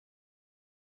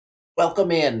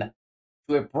Welcome in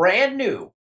to a brand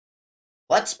new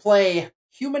Let's Play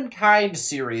Humankind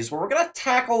series where we're going to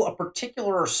tackle a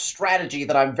particular strategy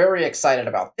that I'm very excited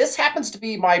about. This happens to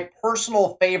be my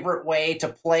personal favorite way to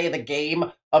play the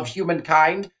game of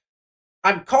Humankind.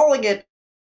 I'm calling it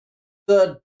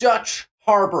the Dutch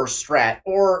Harbor Strat,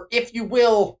 or if you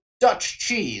will, Dutch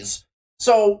cheese.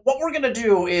 So what we're going to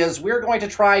do is we're going to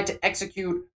try to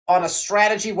execute on a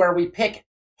strategy where we pick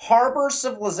harbor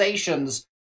civilizations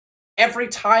every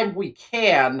time we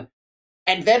can,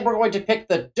 and then we're going to pick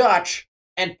the Dutch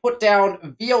and put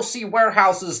down VOC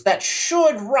warehouses that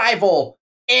should rival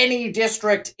any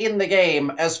district in the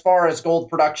game as far as gold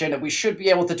production, and we should be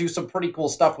able to do some pretty cool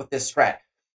stuff with this strat.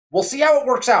 We'll see how it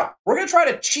works out. We're going to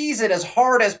try to cheese it as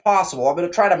hard as possible. I'm going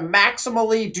to try to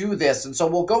maximally do this, and so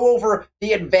we'll go over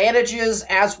the advantages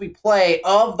as we play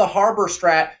of the Harbor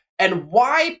Strat and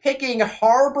why picking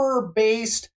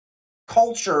harbor-based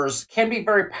cultures can be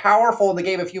very powerful in the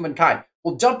game of Humankind.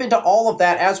 We'll jump into all of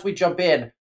that as we jump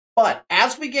in, but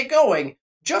as we get going,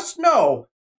 just know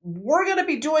we're going to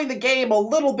be doing the game a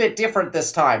little bit different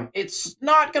this time. It's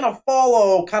not going to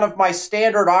follow kind of my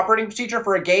standard operating procedure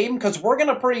for a game, because we're going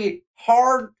to pretty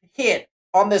hard hit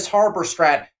on this Harbor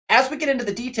Strat. As we get into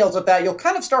the details of that, you'll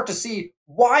kind of start to see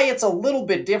why it's a little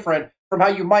bit different from how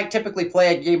you might typically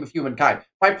play a game of Humankind.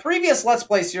 My previous Let's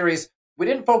Play series, we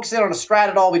didn't focus in on a strat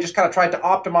at all. We just kind of tried to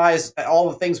optimize all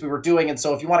the things we were doing. And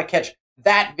so if you want to catch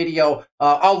that video,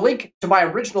 I'll link to my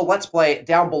original Let's Play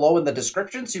down below in the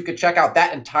description, so you can check out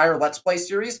that entire Let's Play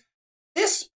series.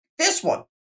 This one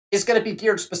is going to be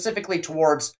geared specifically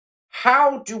towards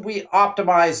how do we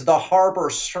optimize the harbor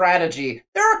strategy.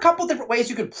 There are a couple different ways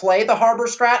you could play the harbor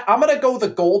strat. I'm going to go the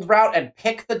gold route and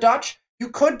pick the Dutch. You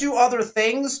could do other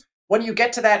things when you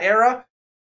get to that era,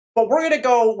 but we're going to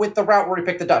go with the route where we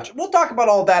pick the Dutch. We'll talk about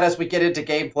all that as we get into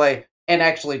gameplay and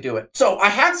actually do it. So I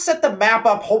have set the map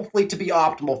up hopefully to be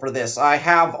optimal for this. I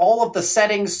have all of the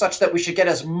settings such that we should get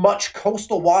as much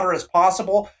coastal water as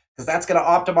possible, because that's going to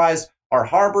optimize our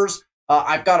harbors.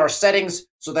 I've got our settings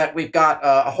so that we've got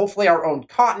hopefully our own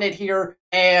continent here,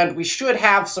 and we should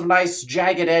have some nice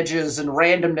jagged edges and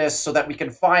randomness so that we can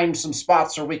find some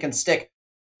spots where we can stick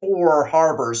 4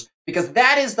 harbors, because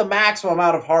that is the maximum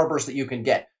amount of harbors that you can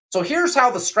get. So here's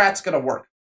how the strat's going to work.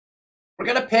 We're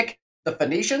going to pick the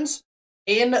Phoenicians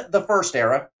in the first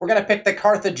era. We're going to pick the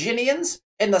Carthaginians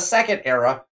in the second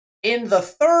era. In the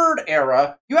third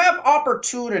era, you have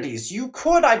opportunities. You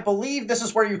could, I believe this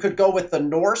is where you could go with the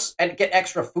Norse and get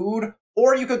extra food,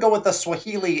 or you could go with the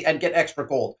Swahili and get extra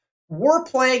gold. We're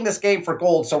playing this game for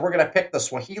gold, so we're going to pick the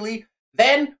Swahili.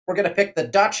 Then we're going to pick the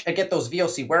Dutch and get those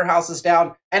VOC warehouses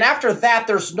down. And after that,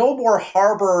 there's no more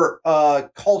harbor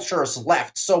cultures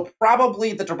left. So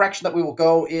probably the direction that we will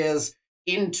go is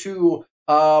into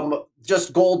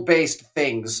just gold-based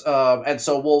things. And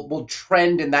so we'll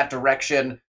trend in that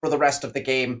direction for the rest of the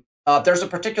game. There's a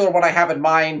particular one I have in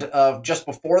mind of just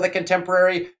before the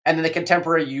contemporary, and then the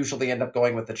contemporary you usually end up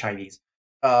going with the Chinese.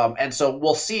 And so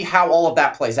we'll see how all of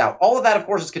that plays out. All of that, of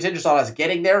course, is contingent on us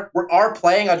getting there. We are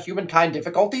playing on Humankind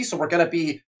difficulty, so we're going to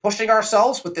be pushing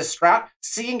ourselves with this strat,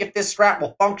 seeing if this strat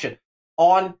will function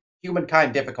on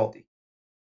Humankind difficulty.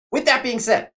 With that being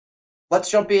said, let's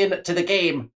jump into the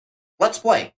game. Let's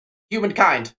play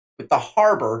Humankind with the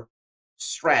Harbor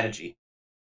strategy.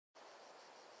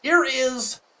 Here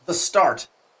is the start.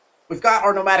 We've got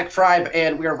our nomadic tribe,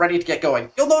 and we are ready to get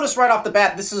going. You'll notice right off the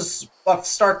bat, this is a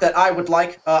start that I would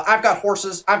like. I've got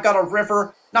horses. I've got a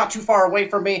river not too far away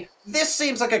from me. This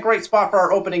seems like a great spot for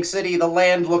our opening city. The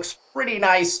land looks pretty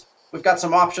nice. We've got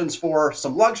some options for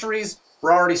some luxuries.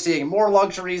 We're already seeing more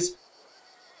luxuries.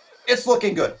 It's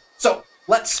looking good. So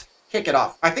let's kick it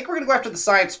off. I think we're going to go after the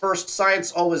science first.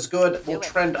 Science always good. We'll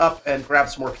trend up and grab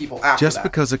some more people after Just that.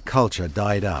 because a culture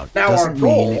died out Now doesn't our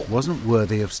goal, mean it wasn't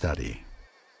worthy of study.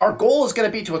 Our goal is going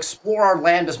to be to explore our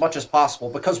land as much as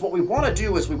possible, because what we want to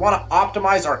do is we want to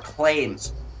optimize our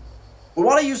claims. We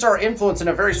want to use our influence in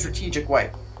a very strategic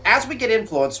way. As we get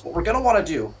influence, what we're going to want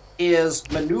to do is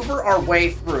maneuver our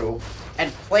way through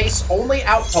and place only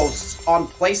outposts on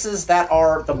places that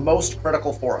are the most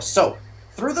critical for us. So,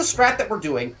 through the strat that we're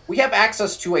doing, we have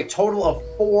access to a total of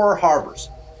 4 harbors.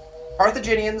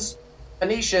 Carthaginians,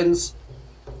 Phoenicians,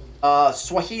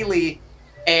 Swahili,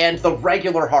 and the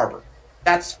regular harbor.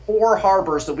 That's 4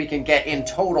 harbors that we can get in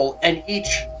total, and in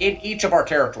each of our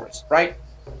territories, right?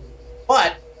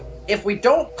 But if we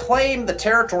don't claim the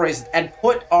territories and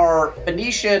put our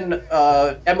Phoenician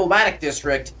emblematic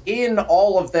district in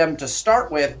all of them to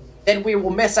start with, then we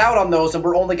will miss out on those, and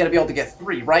we're only going to be able to get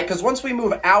 3, right? Because once we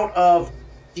move out of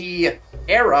the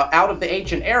era, out of the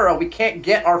ancient era, we can't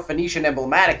get our Phoenician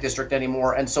emblematic district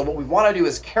anymore. And so what we want to do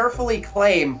is carefully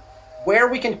claim where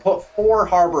we can put 4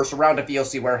 harbors around a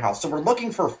VOC warehouse. So we're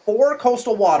looking for 4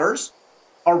 coastal waters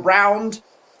around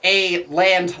a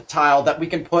land tile that we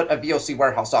can put a VOC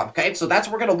warehouse on, okay? So that's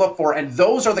what we're going to look for, and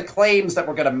those are the claims that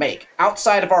we're going to make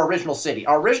outside of our original city.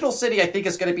 Our original city, I think,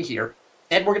 is going to be here.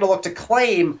 Then we're going to look to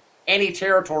claim any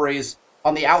territories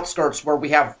on the outskirts where we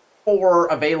have 4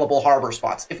 available harbor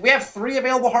spots. If we have 3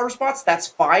 available harbor spots, that's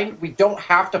fine. We don't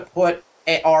have to put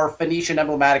our Phoenician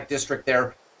emblematic district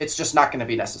there. It's just not going to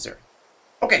be necessary.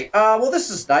 Okay, well, this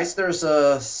is nice. There's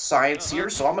a science here,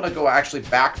 so I'm going to go actually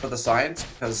back for the science,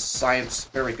 because science,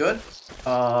 very good.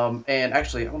 And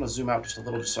actually, I want to zoom out just a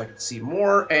little just so I can see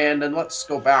more, and then let's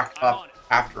go back up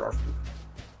after our food.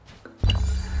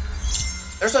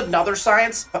 There's another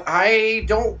science, but I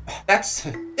don't... this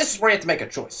is where you have to make a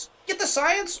choice. Get the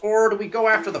science, or do we go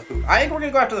after the food? I think we're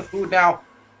going to go after the food now.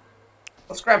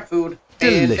 Let's grab food.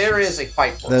 Delicious. And there is a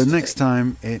fight for Though us next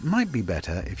time, it might be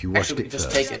better if you washed Actually, we it can just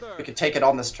first. take it. We can take it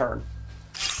on this turn.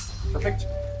 Perfect.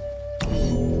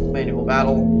 Manual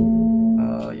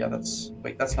battle. Yeah, that's...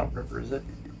 Wait, that's not river, is it?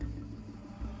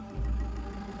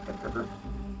 That river.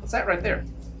 What's that right there?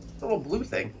 The little blue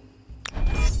thing.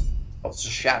 Oh, it's a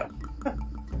shadow.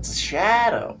 It's a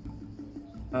shadow.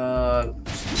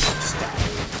 Just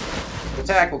we'll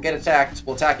attack, we'll get attacked,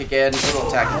 we'll attack again, we'll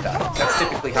attack and die. That's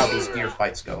typically how these gear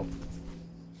fights go.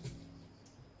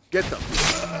 Get them.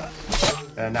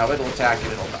 And now it'll attack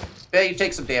and it'll die. Yeah, you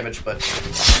take some damage, but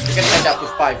you're going to end up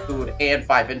with 5 food and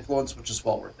 5 influence, which is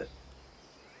well worth it.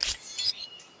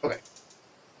 Okay.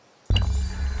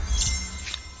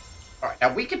 Alright,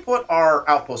 now we can put our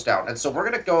outpost down, and so we're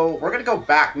gonna go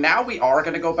back. Now we are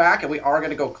gonna go back, and we are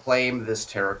gonna go claim this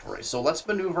territory. So let's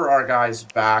maneuver our guys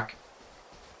back.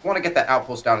 We want to get that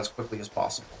outpost down as quickly as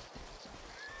possible.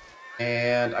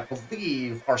 And I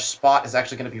believe our spot is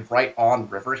actually going to be right on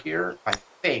river here. I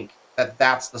think that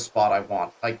that's the spot I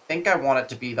want. I think I want it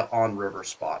to be the on-river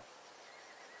spot.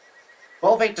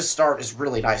 12-8 to start is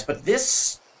really nice, but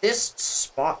this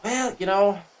spot, well, you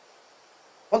know,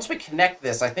 once we connect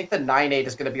this, I think the 9-8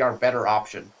 is going to be our better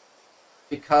option.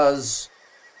 Because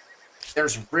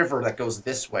there's river that goes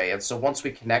this way, and so once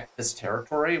we connect this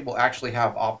territory, we'll actually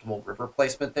have optimal river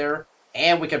placement there.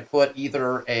 And we can put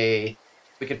either an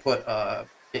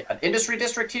industry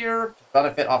district here to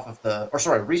benefit off of the, or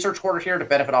sorry, research quarter here to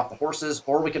benefit off the horses,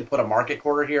 or we can put a market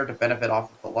quarter here to benefit off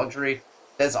of the luxury.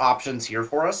 There's options here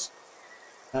for us.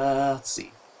 Let's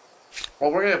see.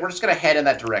 Well, we're just gonna head in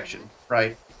that direction,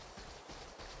 right?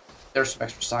 There's some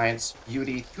extra science,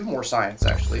 beauty, 2 more science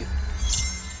actually.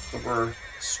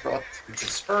 So let's do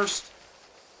this first.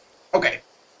 Okay,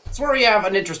 that's where we have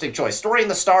an interesting choice. Story in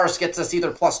the Stars gets us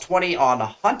either +20 on a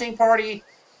hunting party,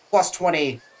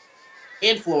 +20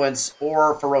 influence,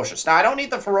 or ferocious. Now, I don't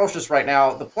need the ferocious right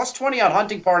now. The +20 on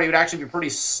hunting party would actually be pretty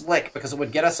slick because it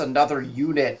would get us another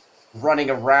unit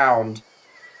running around.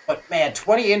 But man,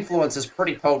 20 influence is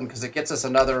pretty potent because it gets us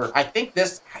another... I think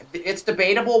it's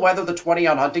debatable whether the 20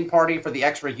 on hunting party for the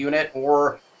extra unit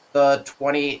or the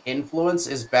 20 influence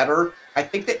is better. I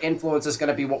think the influence is going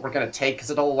to be what we're going to take because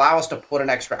it'll allow us to put an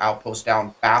extra outpost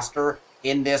down faster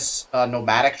in this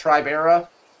nomadic tribe era.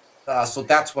 So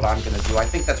that's what I'm going to do. I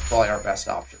think that's probably our best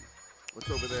option.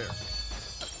 What's over there?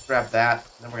 Grab that,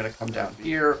 and then we're going to come down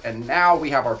here, and now we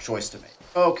have our choice to make.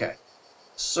 Okay.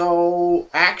 So,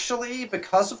 actually,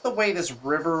 because of the way this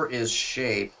river is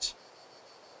shaped,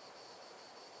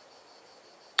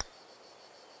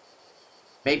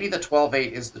 maybe the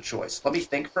 12-8 is the choice. Let me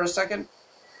think for a second.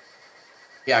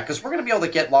 Yeah, because we're going to be able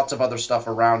to get lots of other stuff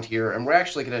around here, and we're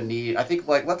actually going to need, I think,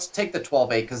 like, let's take the 12-8,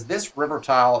 because this river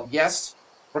tile, yes,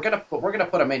 we're going to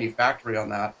put a manufactory on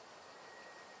that.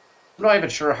 I'm not even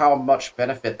sure how much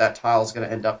benefit that tile is going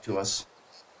to end up to us.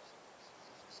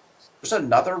 There's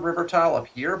another river tile up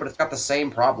here, but it's got the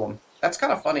same problem. That's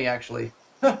kind of funny, actually.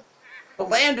 The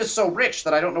land is so rich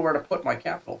that I don't know where to put my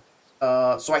capital.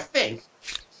 So I think,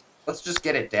 let's just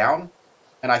get it down.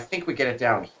 And I think we get it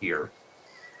down here.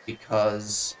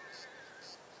 Because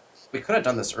we could have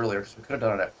done this earlier, because we could have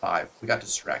done it at 5. We got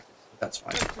distracted, but that's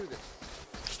fine.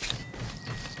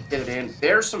 Get it in.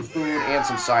 There's some food and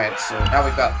some science, so now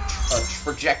we've got a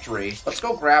trajectory. Let's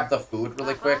go grab the food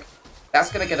really quick.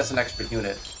 That's going to get us an extra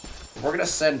unit. We're going to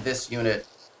send this unit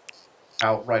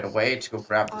out right away to go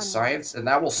grab the science, and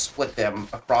that will split them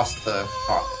across the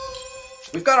continent.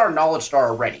 We've got our knowledge star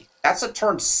already. That's a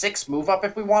turn 6 move up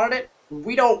if we wanted it.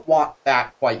 We don't want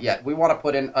that quite yet. We want to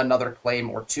put in another claim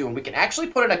or 2, and we can actually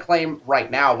put in a claim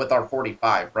right now with our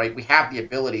 45, right? We have the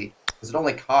ability, because it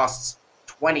only costs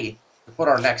 20 to put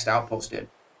our next outpost in.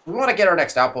 We want to get our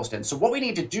next outpost in. So what we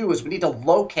need to do is we need to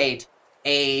locate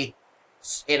an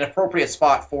appropriate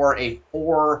spot for a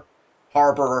 4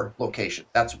 harbor location.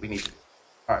 That's what we need to do.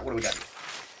 All right, what do we got here?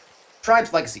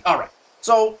 Tribe's Legacy. All right.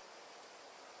 So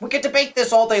we can debate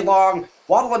this all day long.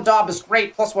 Waddle and Daub is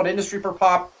great, +1 industry per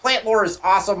pop. Plant lore is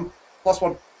awesome,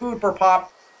 +1 food per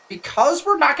pop. Because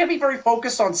we're not going to be very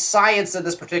focused on science in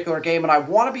this particular game, and I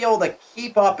want to be able to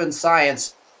keep up in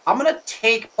science, I'm going to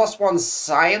take +1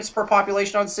 science per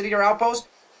population on city or outpost.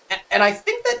 And I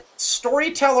think that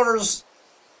storytellers,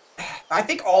 I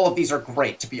think all of these are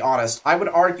great, to be honest. I would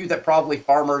argue that probably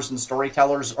farmers and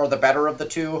storytellers are the better of the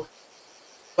two.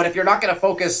 But if you're not going to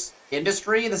focus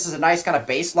industry, this is a nice kind of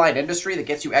baseline industry that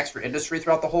gets you extra industry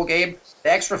throughout the whole game.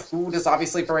 The extra food is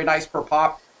obviously very nice per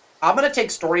pop. I'm going to take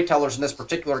storytellers in this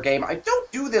particular game. I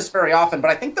don't do this very often,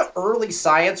 but I think the early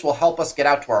science will help us get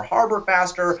out to our harbor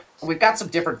faster. And we've got some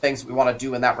different things that we want to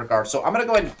do in that regard. So I'm going to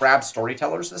go ahead and grab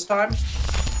storytellers this time.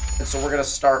 And so we're going to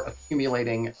start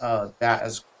accumulating that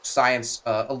as science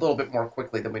a little bit more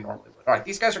quickly than we normally would. All right,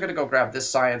 these guys are going to go grab this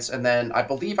science. And then I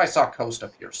believe I saw coast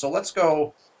up here. So let's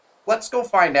go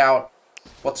find out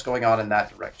what's going on in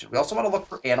that direction. We also want to look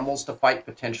for animals to fight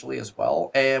potentially as well.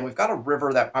 And we've got a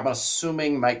river that I'm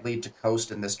assuming might lead to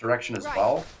coast in this direction as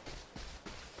well.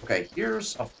 Okay,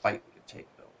 here's a fight we can take,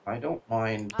 though. I don't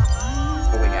mind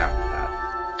going after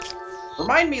that.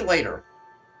 Remind me later.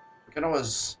 We can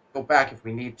always go back if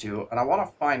we need to. And I want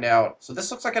to find out. So this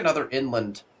looks like another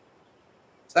inland.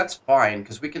 So that's fine,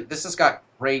 because we can. This has got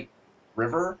great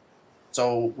river.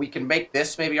 So we can make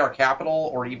this maybe our capital,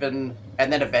 or even,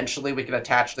 and then eventually we can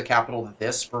attach the capital to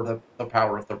this for the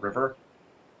power of the river.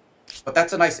 But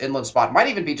that's a nice inland spot. Might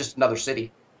even be just another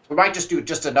city. We might just do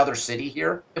just another city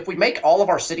here. If we make all of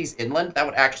our cities inland, that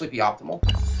would actually be optimal.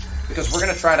 Because we're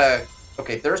going to try to,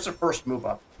 okay, there's the first move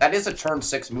up. That is a turn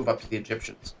 6 move up to the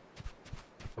Egyptians.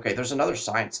 Okay, there's another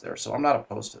science there, so I'm not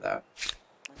opposed to that.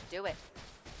 Let's do it.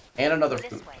 And another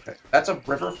food. Okay, that's a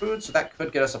river food, so that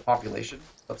could get us a population.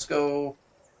 Let's go.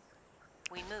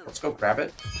 Let's go grab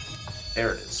it.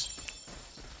 There it is.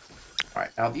 All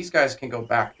right, now these guys can go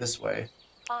back this way.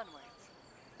 Onwards.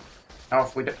 Now,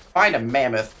 if we find a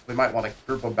mammoth, we might want to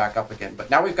group them back up again. But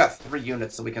now we've got 3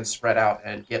 units that we can spread out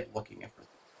and get looking at.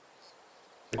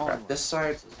 We grab this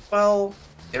side as well.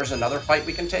 There's another fight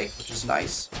we can take, which is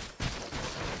nice.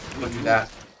 We'll do that.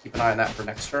 Keep an eye on that for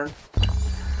next turn.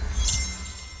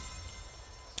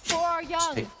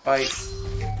 Just take fight.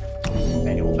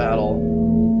 Manual battle.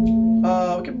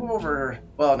 We can move over.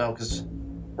 Well, no, because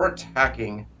we're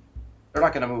attacking. They're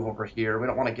not going to move over here. We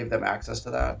don't want to give them access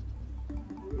to that.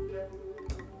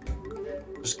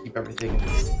 Just keep everything.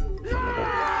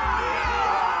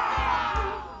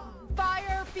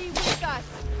 Fire be with us.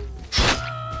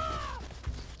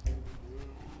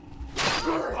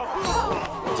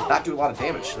 Did not do a lot of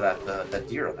damage to that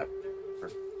deer on that.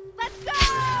 Let's go!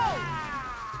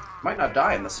 Might not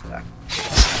die in this attack.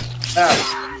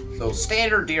 So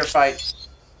standard deer fight,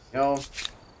 you know.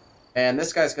 And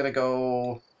this guy's gonna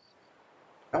go.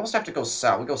 I almost have to go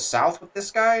south. We go south with this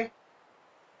guy. You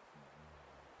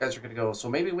guys are gonna go. So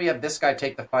maybe we have this guy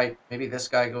take the fight. Maybe this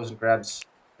guy goes and grabs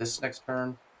this next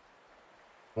turn.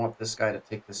 I want this guy to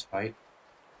take this fight.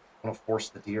 I want to force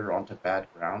the deer onto bad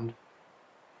ground.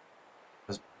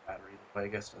 Doesn't matter either way, I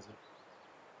guess, does it?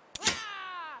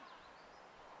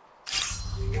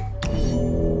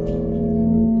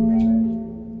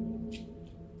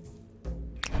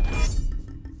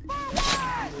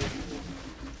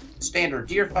 Standard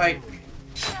deer fight.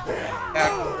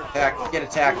 Attack, get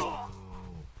attacked.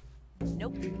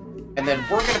 Nope. And then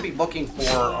we're going to be looking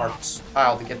for our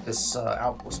tile to get this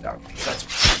outpost down. That's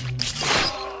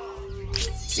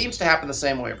seems to happen the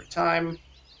same way every time.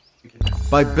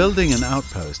 By building an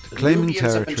outpost, claiming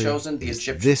Nubians have been territory chosen, the is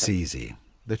Egyptians this have- easy.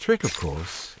 The trick, of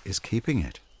course, is keeping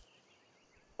it.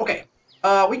 Okay.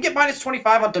 We get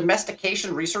 -25 on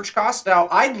domestication research costs. Now,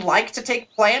 I'd like to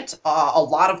take plant a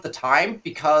lot of the time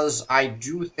because I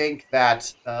do think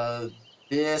that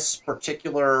this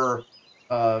particular...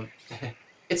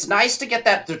 it's nice to get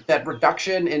that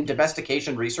reduction in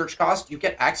domestication research cost. You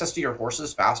get access to your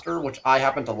horses faster, which I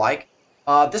happen to like.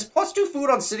 This +2 food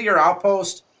on city or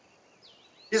outpost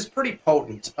is pretty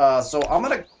potent. So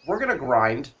we're gonna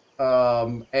grind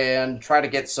and try to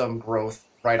get some growth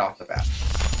right off the bat.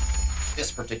 This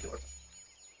particular.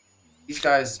 These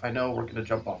guys, I know we're gonna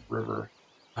jump off river.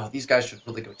 Oh, these guys should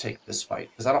really go take this fight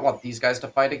because I don't want these guys to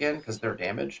fight again because they're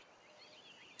damaged.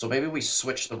 So maybe we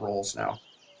switch the roles now.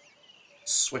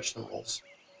 Switch the roles.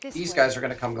 These guys are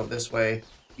gonna come go this way.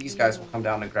 These guys will come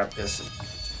down and grab this. And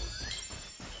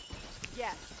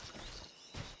Yes.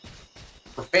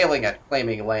 we're failing at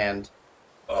claiming land.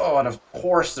 Oh, and of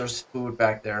course there's food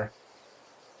back there.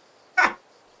 Ha!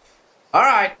 All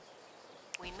right,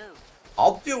 We move.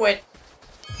 I'll do it.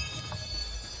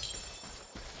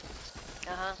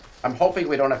 Uh-huh. I'm hoping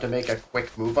we don't have to make a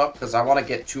quick move up, because I want to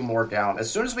get 2 more down. As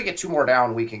soon as we get 2 more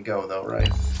down, we can go, though, right?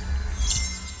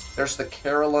 There's the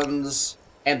Carolines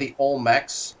and the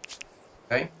Olmecs.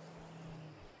 Okay.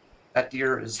 That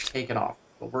deer is taken off,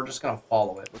 but we're just going to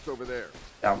follow it. What's over there?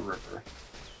 Downriver.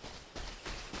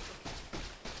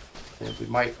 And we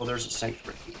might... Oh, there's a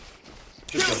sanctuary.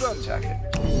 Just go to attack it.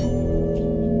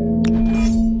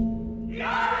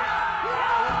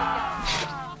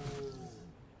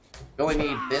 We only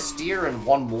need this deer and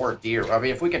 1 more deer. I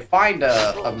mean, if we could find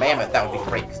a mammoth, that would be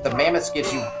great. Because the mammoths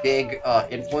gives you big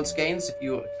influence gains if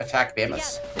you attack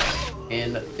mammoths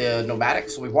in the nomadic.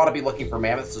 So we want to be looking for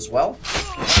mammoths as well.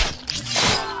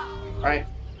 Alright.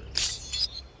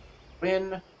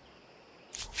 Win.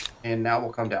 And now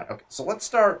we'll come down. Okay, so let's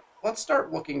start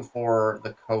looking for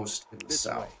the coast in the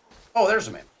south. Oh, there's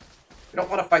a mammoth. We don't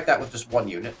want to fight that with just 1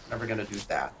 unit. Never gonna do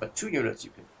that. But 2 units you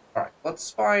can. Alright,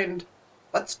 let's find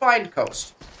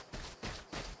coast.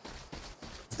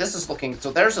 This is looking,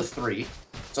 so there's a 3.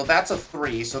 So that's a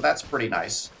 3, so that's pretty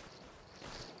nice.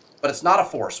 But it's not a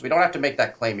force. We don't have to make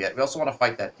that claim yet. We also want to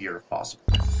fight that deer if possible.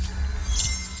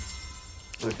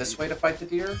 Move this way to fight the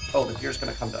deer? Oh, the deer's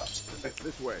going to come to us. Perfect.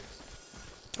 This way.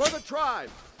 For the tribe!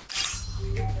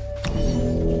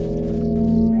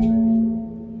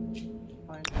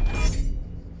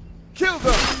 Kill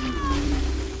them!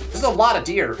 This is a lot of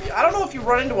deer. I don't know if you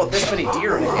run into this many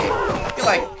deer in a game. I feel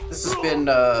like this has been,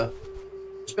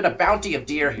 there's been a bounty of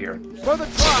deer here. For the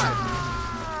tribe!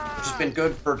 Which has been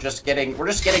good for just getting, we're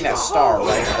just getting that star,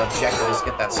 right? The objective is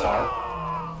get that star.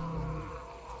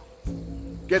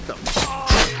 Get them.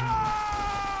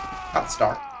 Got the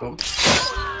star. Boom.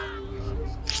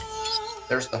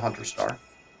 There's the hunter star.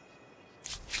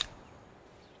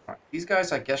 Alright, these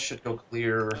guys, I guess, should go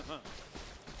clear the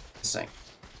sink.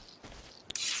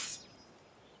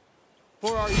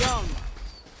 For our young.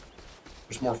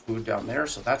 There's more food down there,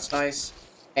 so that's nice.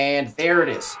 And there it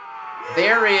is.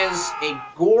 There is a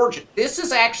gorgeous... This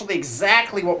is actually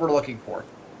exactly what we're looking for.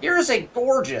 Here is a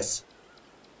gorgeous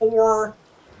 4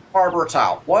 harbor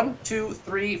tile. 1, 2,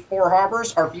 3, 4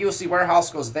 harbors. Our VOC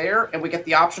warehouse goes there, and we get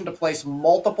the option to place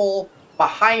multiple...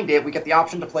 Behind it, we get the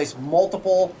option to place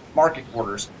multiple market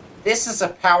quarters. This is a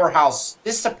powerhouse.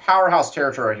 This is a powerhouse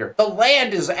territory right here. The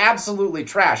land is absolutely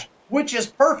trash, which is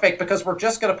perfect because we're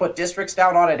just going to put districts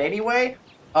down on it anyway.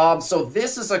 So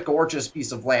this is a gorgeous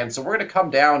piece of land. So we're going to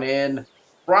come down in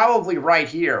probably right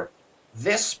here.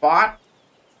 This spot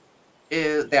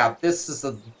is, yeah, this is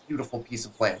a beautiful piece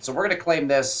of land. So we're going to claim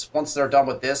this. Once they're done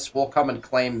with this, we'll come and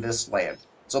claim this land.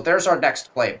 So there's our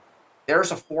next claim.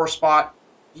 There's a 4 spot.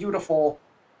 Beautiful.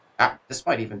 Ah, this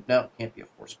might even, no, can't be a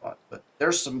 4 spot, but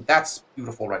there's some, that's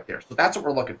beautiful right there. So that's what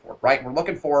we're looking for, right? We're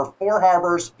looking for 4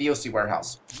 harbors, VOC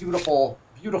warehouse. Beautiful,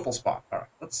 beautiful spot. All right,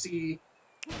 let's see.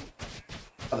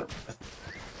 Other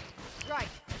Right.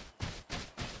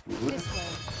 food. This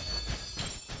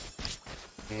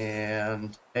way.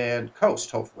 And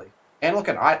coast, hopefully. And look,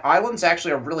 islands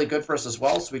actually are really good for us as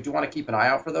well, so we do want to keep an eye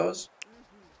out for those.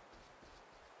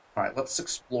 All right, let's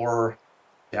explore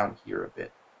down here a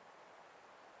bit.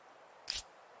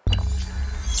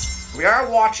 We are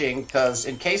watching, because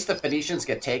in case the Phoenicians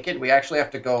get taken, we actually have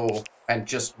to go and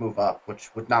just move up,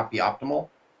 which would not be optimal,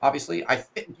 obviously.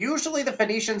 Usually the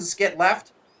Phoenicians get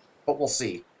left, but we'll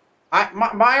see.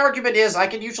 My argument is I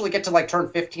can usually get to like turn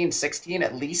 15, 16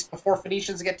 at least before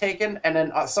Phoenicians get taken, and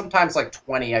then sometimes like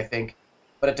 20, I think.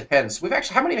 But it depends. We've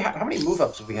actually, how many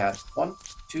move-ups have we had? 1,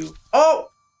 2, oh!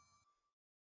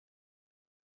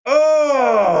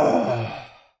 Oh!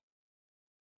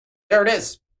 There it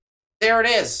is. There it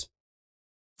is.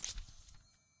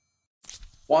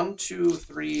 1, 2,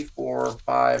 3, 4,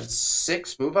 5,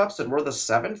 6 move-ups, and we're the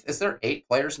 7th. Is there 8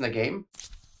 players in the game?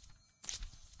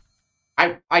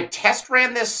 I test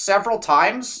ran this several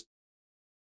times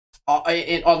on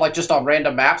like just on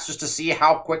random maps just to see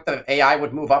how quick the AI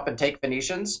would move up and take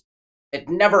Phoenicians. It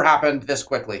never happened this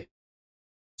quickly.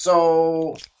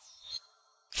 So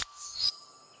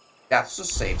that's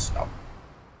just save stuff.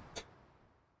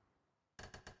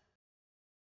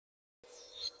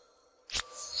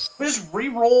 We just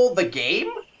re-roll the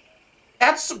game?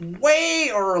 That's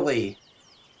way early.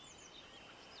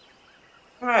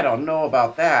 I don't know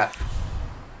about that.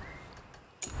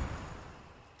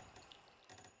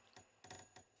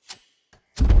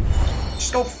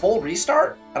 Just go full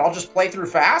restart? And I'll just play through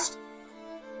fast?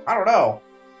 I don't know.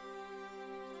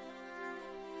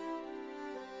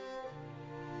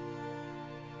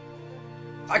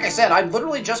 Like I said, I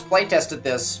literally just playtested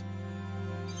this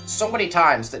so many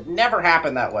times that never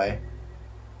happened that way.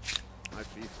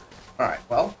 Alright,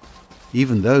 well.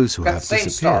 Even those who got have the same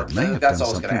disappeared start. may have That's done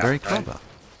always something gonna very happen, right? clever.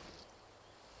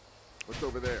 What's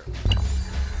over there?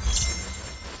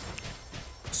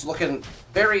 It's looking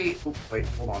very... Ooh, wait,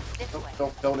 hold on. This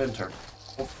way. Don't enter.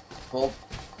 Hold.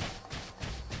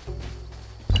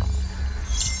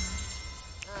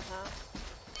 Uh-huh.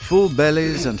 Full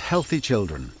bellies and healthy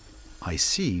children. I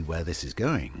see where this is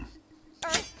going.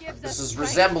 Earth gives This us is strength.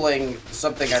 resembling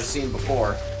something I've seen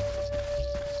before.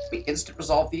 We instant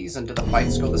resolve these, and do the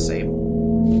fights go the same?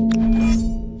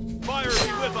 Fire be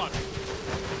with us.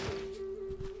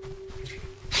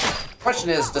 Question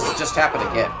is, does it just happen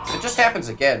again? If it just happens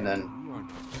again, then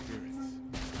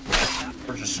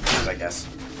we're just screwed, I guess.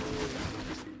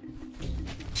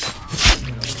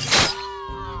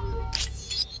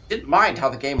 Didn't mind how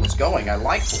the game was going. I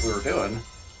liked what we were doing.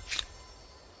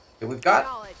 Okay, we've got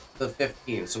Solid. the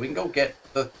 15, so we can go get...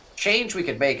 The change we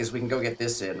could make is we can go get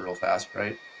this in real fast,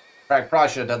 right? I probably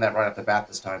should have done that right off the bat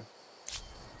this time.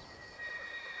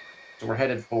 So we're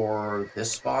headed for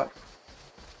this spot.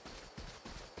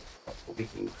 But we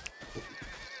can... Do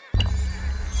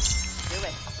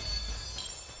it.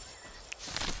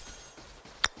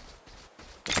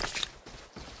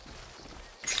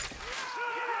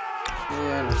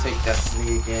 And we'll take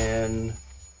Destiny again.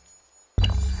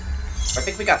 I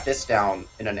think we got this down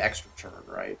in an extra turn,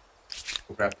 right?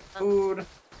 We'll grab the food.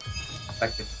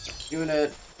 That gets our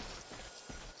unit.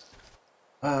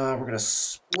 We're gonna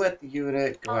split the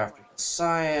unit, go after the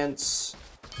science.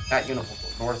 That unit will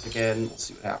go north again. We'll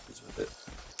see what happens with it.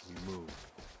 We move.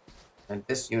 And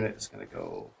this unit is gonna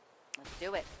go Let's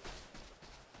do it.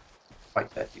 fight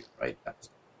that dude, right? That's...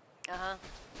 Uh-huh.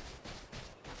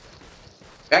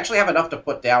 We actually have enough to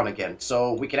put down again,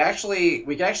 so we can actually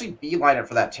beeline it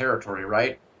for that territory,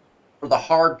 right? For the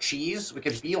hard cheese, we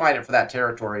can beeline it for that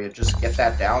territory and just get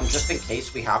that down, just in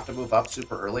case we have to move up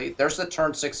super early. There's the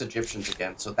turn 6 Egyptians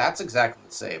again, so that's exactly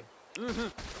the same.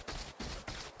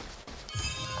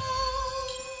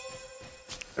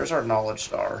 There's our knowledge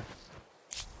star.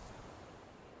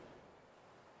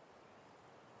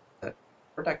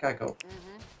 Where'd that guy go?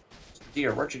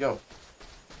 Deer, where'd you go?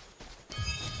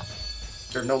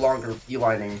 They're no longer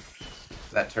beelining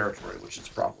that territory, which is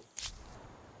a problem.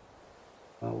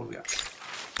 What do we got?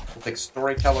 We'll take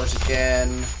storytellers again.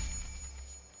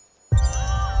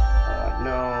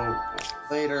 No.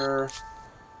 Later.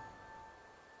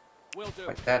 Will do.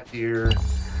 Like that deer.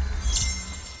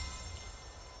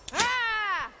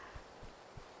 Ah!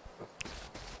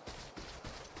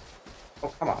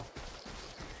 Oh, come on.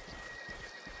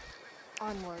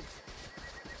 Onwards.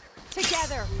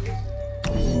 Together.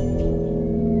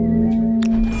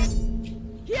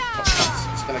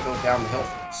 It's gonna go down the hill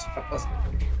for us. How pleasant.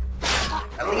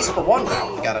 At least for one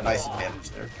round, we got a nice advantage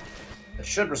there. That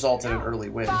should result in an early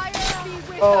win. Fire be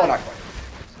with Oh, us. not quite.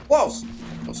 Close!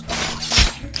 Close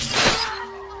enough.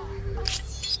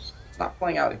 It's not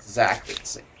playing out exactly the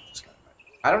same.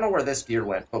 I don't know where this deer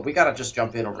went, but we gotta just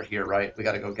jump in over here, right? We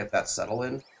gotta go get that settle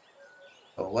in.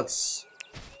 So let's...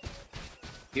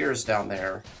 Deer's down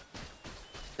there.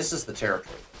 This is the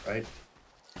territory, right?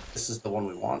 This is the one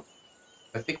we want.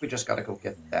 I think we just gotta go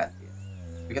get that.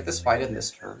 We get this fight in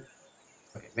this turn.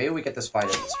 Okay, maybe we get this fight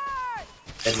in this turn.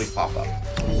 Then we pop up.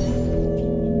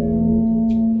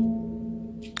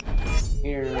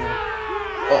 Here.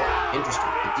 Oh, interesting.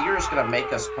 The deer is gonna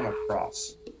make us come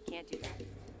across. Can't do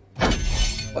that.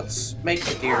 Let's make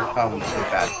the deer come to a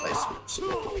bad place first.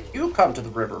 You come to the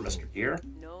river, Mr. Deer.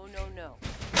 No, no, no.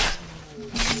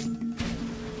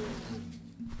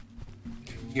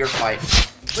 Deer fight.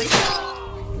 Complete.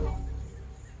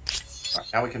 Right,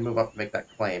 now we can move up and make that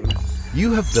claim.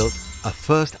 You have built a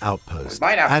first outpost, We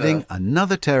might have to- adding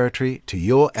another territory to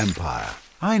your empire.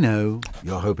 I know,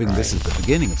 you're hoping this is the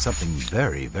beginning of something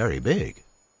very, very big.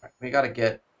 Right, we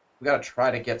gotta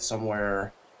try to get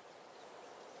somewhere.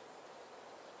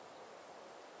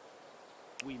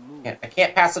 We move. I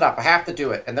can't pass it up. I have to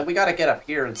do it. And then we gotta get up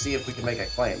here and see if we can make a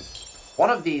claim. One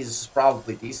of these is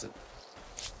probably decent.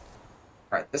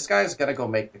 Alright, this guy's gonna go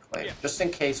make the claim, Yeah. just in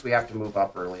case we have to move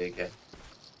up early again.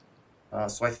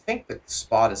 So I think the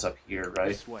spot is up here, right?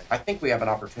 This way. I think we have an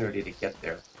opportunity to get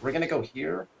there. We're gonna go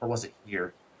here, or was it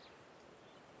here?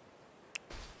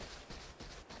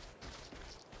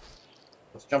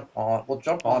 Let's jump on. We'll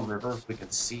jump on river if we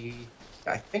can see.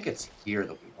 I think it's here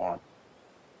that we want.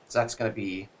 So that's gonna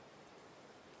be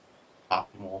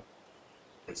optimal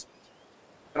placement.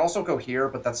 We can also go here,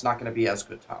 but that's not gonna be as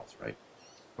good tiles, right?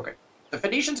 Okay. If the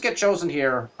Phoenicians get chosen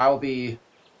here, I'll be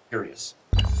curious.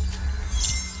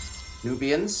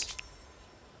 Nubians.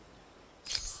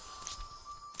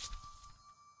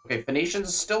 Okay,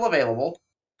 Phoenician's still available.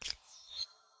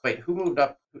 Wait, who moved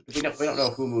up? We don't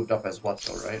know who moved up as what,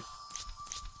 though, right?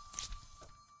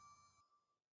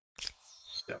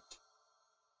 Yep.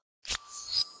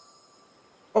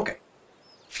 Okay.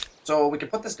 So we can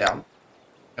put this down.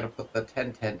 Gonna put the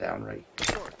 10-10 down right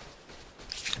here.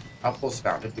 Outpost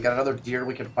found. If we got another deer,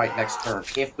 we can fight next turn,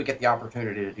 if we get the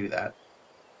opportunity to do that.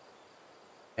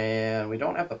 And we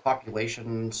don't have the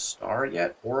population star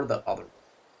yet, or the other one.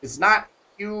 It's not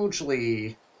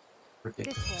hugely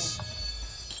ridiculous.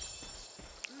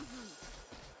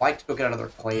 Like to go get another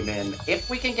claim in. If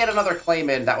we can get another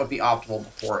claim in, that would be optimal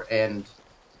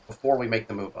before we make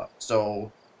the move up.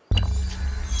 So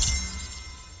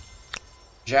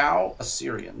Zhao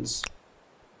Assyrians.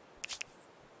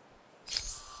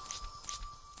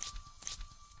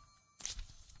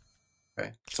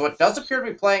 Okay. So it does appear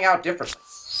to be playing out differently.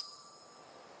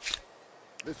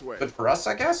 This way. Good for us,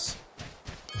 I guess.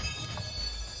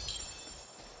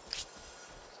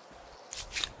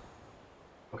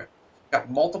 Okay. Got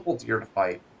multiple deer to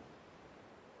fight.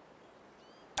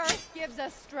 Earth gives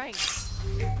us strength.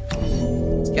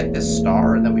 Let's get this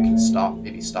star, and then we can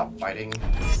maybe stop fighting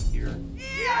here.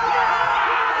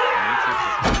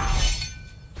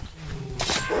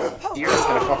 Deer is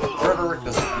gonna fuck with the river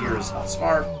because the deer is not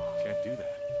smart. Can't do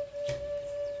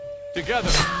that.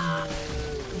 Together.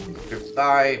 Deer will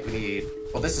die. We need.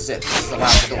 Well, this is it. This is the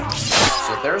last building.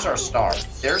 So there's our star.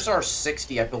 There's our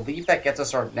 60. I believe that gets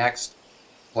us our next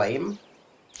flame.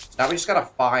 So now we just gotta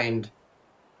find.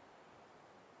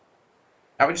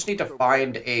 Now we just need to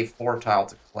find a 4-tile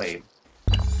to claim.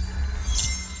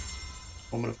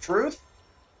 Moment of truth.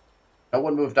 No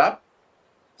one moved up.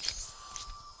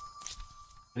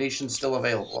 Venetian's still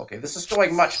available. Okay, this is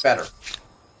going much better.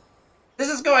 This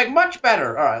is going much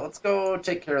better! Alright, let's go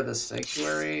take care of this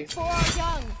sanctuary. For our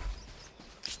young.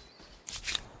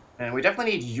 And we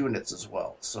definitely need units as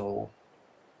well, so...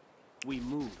 We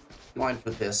move. Line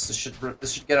for this. This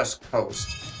should get us coast.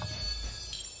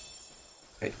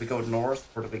 Okay, do we go north,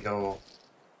 or do we go...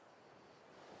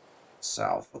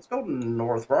 south? Let's go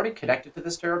north. We're already connected to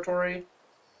this territory.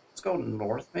 Let's go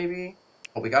north, maybe?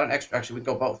 Oh, we got an extra... Actually, we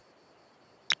go both.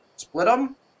 Split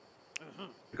them?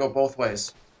 We go both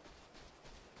ways.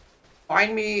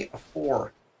 Find me a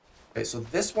 4. Okay, so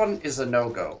this one is a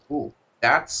no-go. Ooh,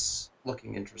 that's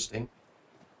looking interesting.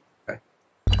 Okay.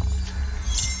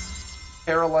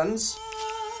 Carolyn's.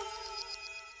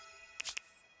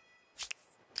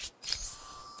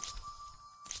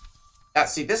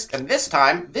 See, this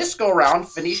time, this go-around,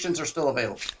 Phoenicians are still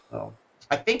available. So,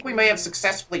 I think we may have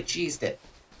successfully cheesed it.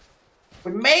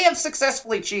 We may have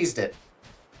successfully cheesed it.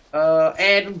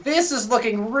 And this is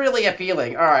looking really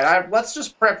appealing. Alright, let's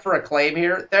just prep for a claim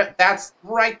here. That's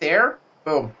right there.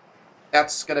 Boom.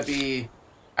 That's gonna be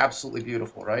absolutely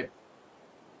beautiful, right?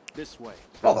 This way.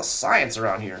 Look at all the science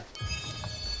around here.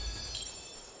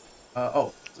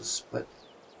 Oh, it's a split.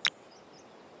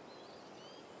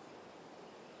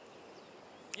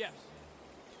 Yes.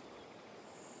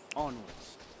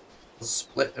 Onwards. We'll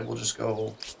split and we'll just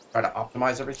go try to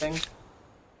optimize everything.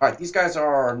 Alright, these guys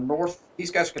are north. These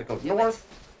guys are going to go north.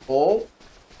 Full.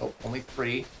 Oh, only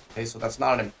 3. Okay, so that's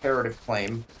not an imperative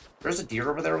claim. There's a deer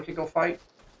over there we could go fight.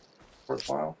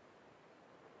 Worthwhile.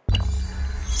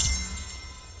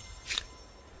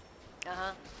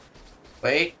 Uh-huh.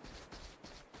 Wait.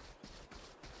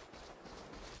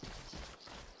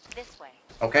 This way.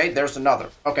 Okay, there's another.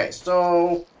 Okay,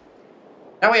 so...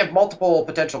 now we have multiple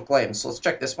potential claims. So let's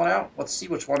check this one out. Let's see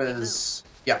which one is...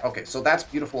 yeah, okay, so that's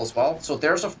beautiful as well. So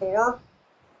there's a 4.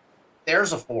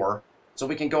 There's a 4. So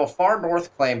we can go a far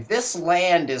north claim. This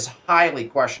land is highly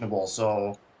questionable,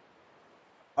 so...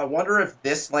 I wonder if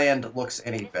this land looks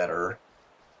any better.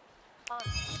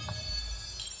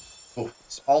 Oh,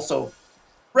 it's also,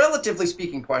 relatively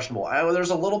speaking, questionable. There's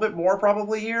a little bit more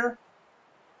probably here.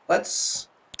 Let's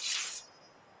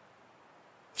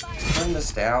turn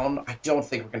this down. I don't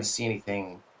think we're going to see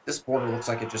anything. This border looks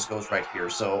like it just goes right here.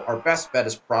 So our best bet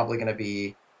is probably going to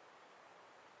be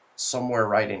somewhere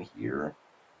right in here.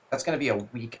 That's going to be a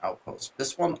weak outpost.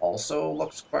 This one also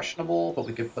looks questionable, but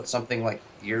we could put something like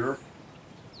here.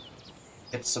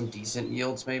 Get some decent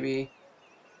yields, maybe.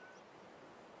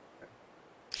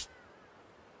 Okay.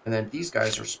 And then these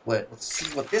guys are split. Let's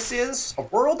see what this is. A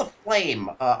World of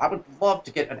Flame. I would love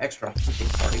to get an extra hunting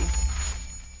party.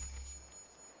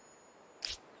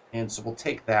 And so we'll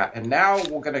take that. And now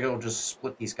we're going to go just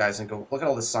split these guys and go, look at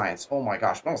all this science. Oh my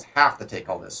gosh, we almost have to take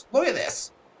all this. Look at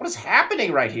this. What is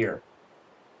happening right here?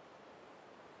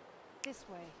 This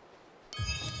way.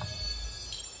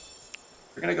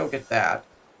 We're going to go get that.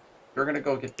 We're going to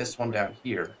go get this one down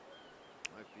here.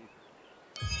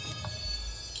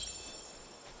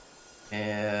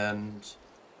 And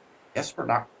guess we're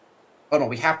not. Oh no,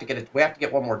 we have to get it. We have to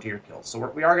get one more deer kill. So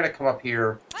we are going to come up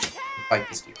here and fight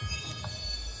this deer.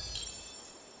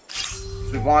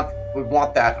 We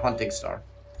want that hunting star.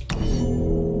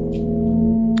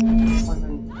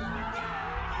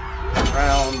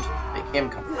 Round, make him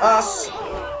come to us.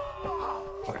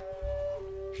 Okay.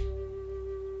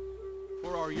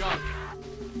 For our young.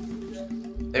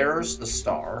 There's the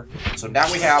star. So now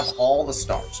we have all the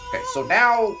stars. Okay, so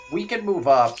now we can move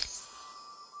up.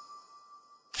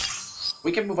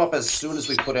 We can move up as soon as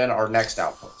we put in our next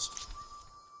outpost.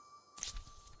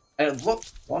 And look,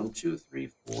 1, 2, 3,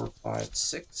 4, 5,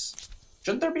 6.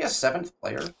 Shouldn't there be a 7th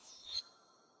player?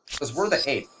 Because we're the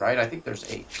 8th, right? I think there's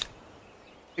 8.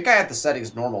 I think I had the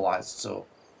settings normalized, so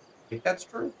I think that's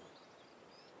true.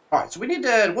 Alright, so we're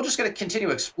just going to continue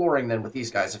exploring then with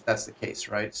these guys if that's the case,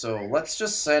 right? So let's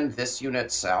just send this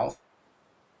unit south.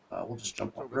 We'll just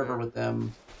jump on the river with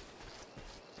them.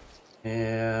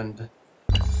 And...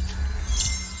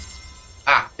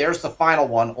 there's the final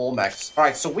one, Olmecs.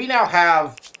 Alright, so we now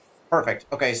have... Perfect.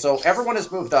 Okay, so everyone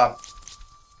has moved up.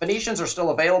 Phoenicians are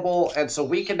still available, and so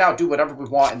we can now do whatever we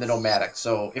want in the nomadic.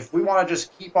 So if we want to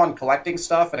just keep on collecting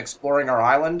stuff and exploring our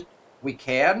island, we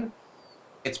can.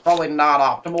 It's probably not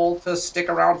optimal to stick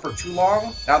around for too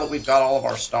long, now that we've got all of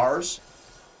our stars.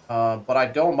 But I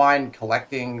don't mind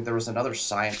collecting. There was another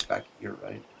science back here,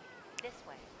 right? This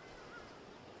way.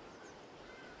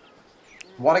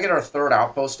 We want to get our 3rd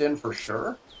outpost in for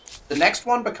sure. The next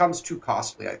one becomes too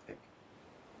costly, I think.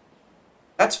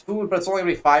 That's food, but it's only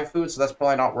going to be 5 food, so that's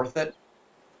probably not worth it.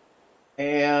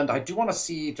 And I do want to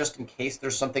see, just in case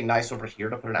there's something nice over here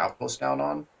to put an outpost down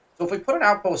on. So if we put an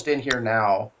outpost in here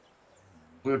now,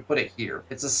 we would put it here.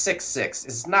 It's a 6-6.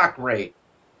 It's not great.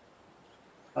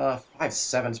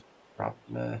 5-7's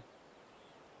probably...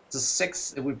 It's a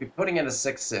 6. It would be putting in a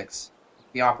 6-6.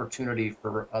 The opportunity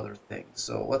for other things.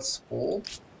 So let's hold.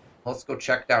 Let's go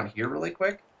check down here really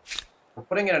quick. We're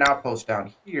putting in an outpost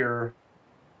down here.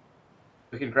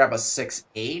 We can grab a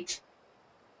 6-8. So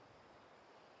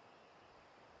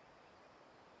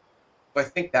I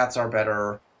think that's our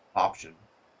better option.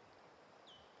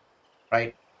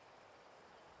 Right?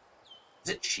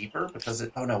 Is it cheaper? Because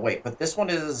it... Oh, no, wait. But this one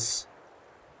is...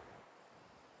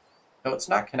 No, it's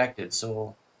not connected,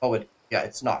 so... Oh, yeah,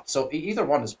 it's not. So either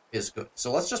one is good.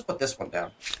 So let's just put this one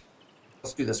down.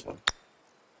 Let's do this one.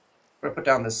 We're going to put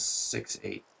down this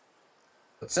 6-8.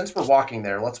 But since we're walking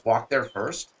there, let's walk there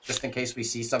first, just in case we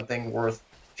see something worth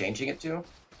changing it to.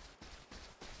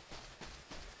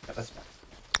 Yeah, that's fine.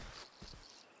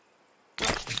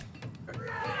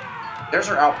 There's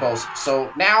our outpost.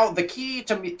 So now the key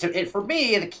for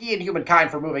me, the key in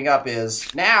Humankind for moving up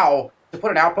is now to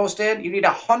put an outpost in, you need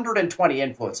 120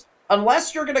 influence.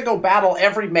 Unless you're going to go battle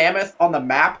every mammoth on the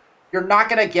map, you're not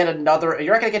going to get you're not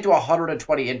going to get to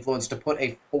 120 influence to put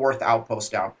a 4th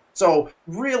outpost down. So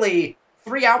really,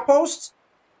 3 outposts,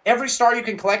 every star you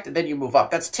can collect, and then you move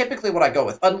up. That's typically what I go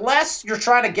with. Unless you're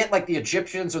trying to get like the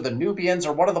Egyptians or the Nubians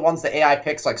or one of the ones the AI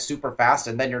picks like super fast,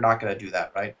 and then you're not going to do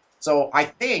that, right? So I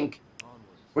think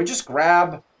we just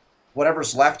grab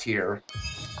whatever's left here.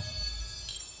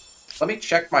 Let me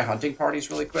check my hunting parties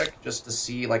really quick, just to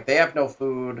see, like, they have no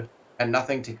food and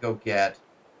nothing to go get.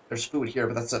 There's food here,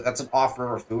 but that's an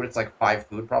off-river food. It's like 5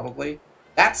 food, probably.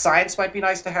 That science might be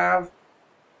nice to have.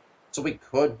 So we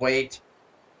could wait,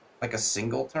 like, a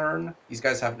single turn. These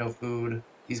guys have no food.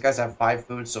 These guys have 5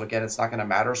 food, so again, it's not going to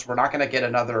matter. So we're not going to get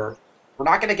another... We're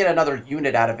not going to get another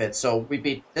unit out of it, so we'd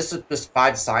be... This is just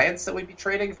 5 science that we'd be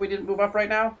trading if we didn't move up right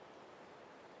now.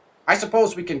 I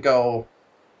suppose we can go...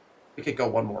 We could go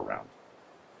one more round.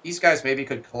 These guys maybe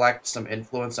could collect some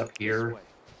influence up here.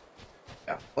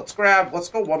 Yeah, let's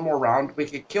go one more round. We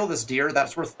could kill this deer.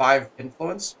 That's worth 5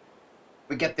 influence.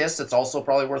 We get this. It's also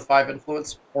probably worth 5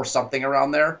 influence or something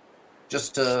around there,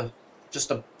 just to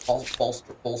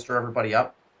bolster everybody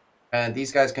up. And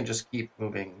these guys can just keep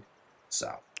moving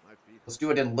south. Let's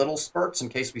do it in little spurts in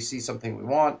case we see something we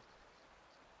want.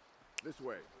 This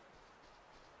way.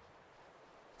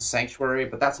 Sanctuary,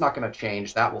 but that's not going to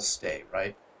change. That will stay,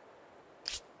 right?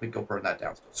 We go burn that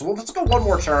down. So let's go one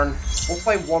more turn. We'll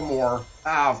play one more.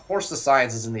 Of course the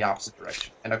science is in the opposite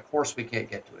direction. And of course we can't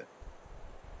get to it.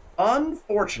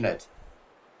 Unfortunate.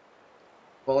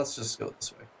 Well, let's just go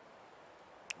this way.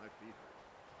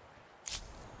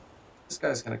 This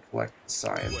guy's going to collect the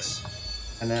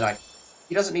science. And then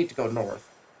he doesn't need to go north.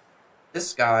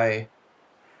 This guy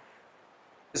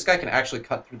can actually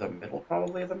cut through the middle,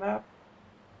 probably, of the map.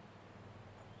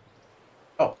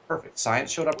 Oh, perfect.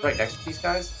 Science showed up right next to these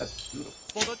guys. That's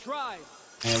beautiful. For the tribe.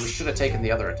 And we should have taken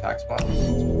the other attack spot.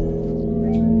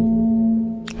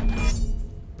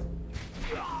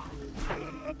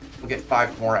 We'll get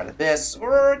 5 more out of this.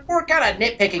 We're kind of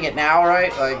nitpicking it now,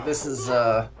 right? Like, this is,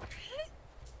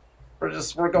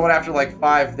 we're going after, like,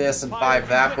 5 this and 5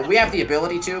 that. But we have the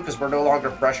ability to, because we're no longer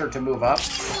pressured to move up.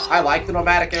 I like the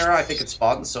nomadic era. I think it's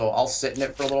fun, so I'll sit in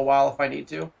it for a little while if I need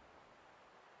to.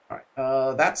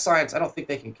 Alright, that science, I don't think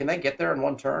they can they get there in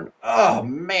 1 turn? Oh,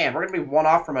 man, we're going to be 1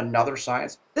 off from another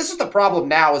science. This is the problem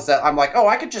now, is that I'm like, oh,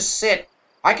 I could just sit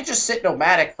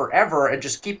nomadic forever and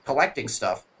just keep collecting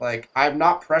stuff. Like, I'm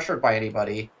not pressured by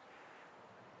anybody.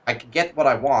 I can get what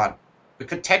I want. We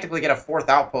could technically get a 4th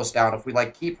outpost down if we,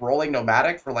 like, keep rolling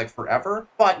nomadic for, like, forever.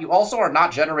 But you also are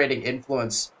not generating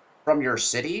influence from your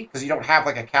city, because you don't have,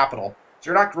 like, a capital. So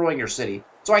you're not growing your city.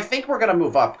 So I think we're going to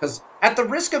move up, because at the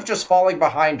risk of just falling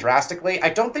behind drastically, I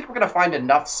don't think we're going to find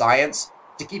enough science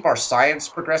to keep our science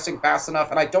progressing fast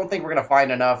enough, and I don't think we're going to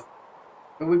find enough.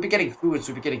 I mean, we'd be getting foods,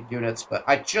 we'd be getting units, but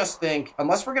I just think,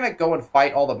 unless we're going to go and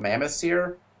fight all the mammoths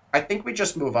here, I think we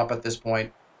just move up at this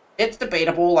point. It's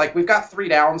debatable, like, we've got 3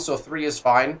 down, so 3 is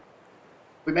fine.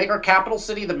 We make our capital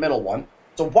city the middle one.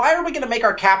 So why are we going to make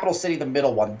our capital city the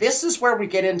middle one? This is where we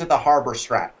get into the Harbor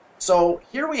Strat. So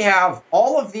here we have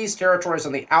all of these territories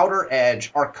on the outer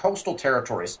edge are coastal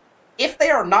territories. If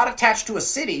they are not attached to a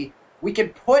city, we can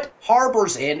put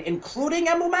harbors in, including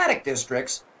emblematic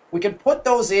districts. We can put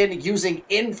those in using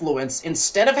influence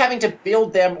instead of having to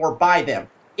build them or buy them.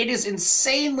 It is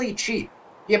insanely cheap,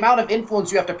 the amount of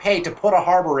influence you have to pay to put a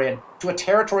harbor in to a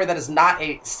territory that is not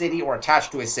a city or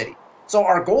attached to a city. So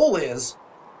our goal is,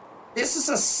 this is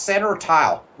a center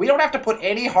tile. We don't have to put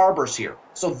any harbors here.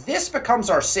 So this becomes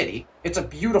our city. It's a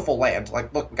beautiful land.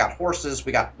 Like, look, we got horses.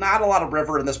 We got not a lot of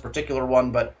river in this particular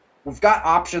one, but we've got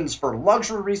options for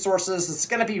luxury resources. It's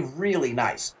going to be really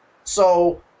nice.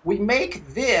 So we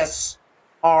make this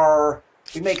our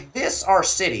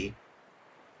city.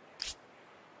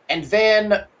 And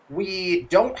then we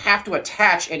don't have to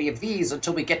attach any of these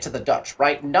until we get to the Dutch,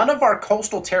 right? None of our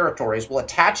coastal territories will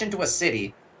attach into a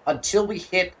city until we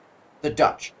hit the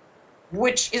Dutch,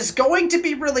 which is going to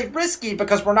be really risky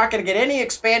because we're not going to get any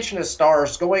expansionist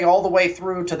stars going all the way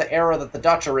through to the era that the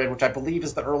Dutch are in, which I believe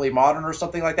is the early modern or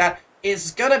something like that.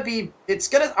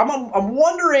 I'm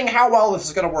wondering how well this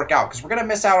is going to work out, because we're going to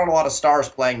miss out on a lot of stars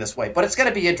playing this way, but it's going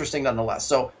to be interesting nonetheless.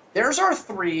 So there's our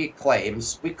 3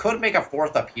 claims. We could make a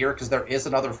 4th up here because there is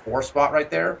another 4 spot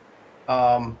right there.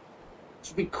 So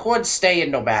we could stay in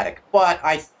nomadic, but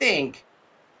I think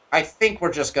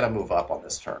we're just going to move up on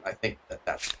this turn. I think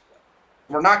that's...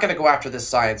 We're not going to go after this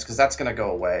science because that's going to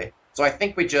go away. So I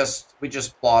think we just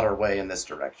plod our way in this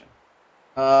direction.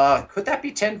 Could that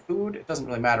be 10 food? It doesn't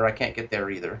really matter. I can't get there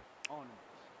either.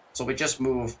 So we just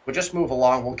move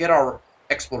along. We'll get our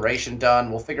exploration done.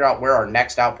 We'll figure out where our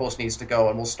next outpost needs to go,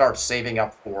 and we'll start saving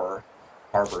up for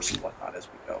harbors and whatnot as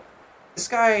we go. This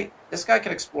guy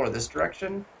can explore this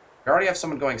direction. We already have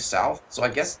someone going south, so I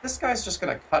guess this guy's just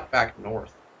going to cut back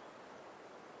north.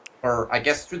 Or, I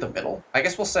guess, through the middle. I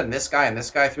guess we'll send this guy and this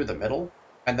guy through the middle,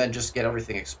 and then just get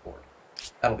everything explored.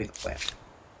 That'll be the plan.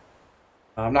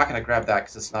 I'm not going to grab that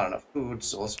because it's not enough food,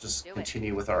 so let's just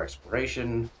continue with our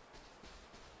exploration.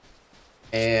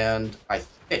 And I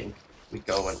think we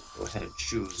go ahead and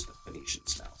choose the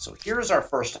Phoenicians now. So here's our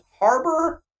first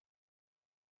harbor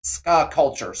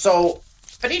culture. So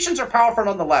Phoenicians are powerful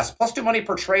nonetheless. +2 money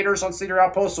per traders on cedar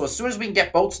outposts. So as soon as we can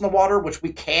get boats in the water, which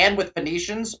we can with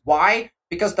Phoenicians. Why?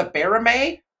 Because the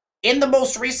Barame, in the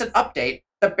most recent update,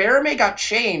 the Barame got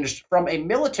changed from a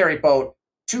military boat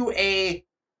to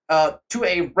from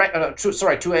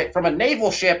a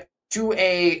naval ship to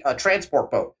a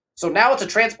transport boat. So now it's a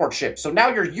transport ship. So now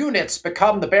your units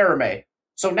become the Barame.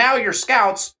 So now your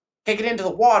scouts can get into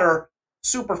the water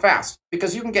super fast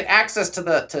because you can get access to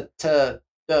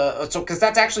because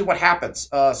that's actually what happens.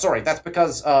 That's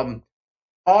because on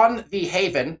the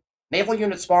Haven, naval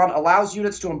unit spawn allows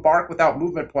units to embark without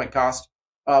movement point cost,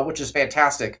 which is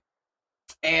fantastic.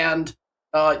 And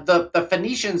the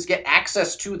Phoenicians get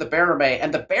access to the Barame,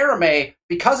 and the Barame,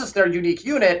 because it's their unique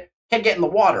unit, can get in the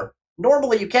water.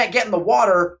 Normally, you can't get in the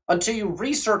water until you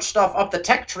research stuff up the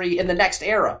tech tree in the next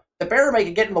era. The Barame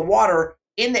can get in the water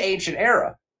in the ancient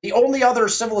era. The only other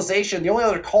civilization, the only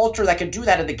other culture that can do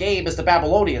that in the game is the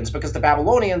Babylonians, because the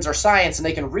Babylonians are science and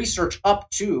they can research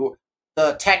up to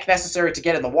the tech necessary to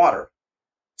get in the water.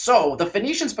 So the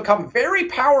Phoenicians become very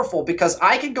powerful because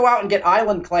I can go out and get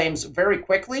island claims very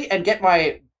quickly and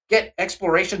get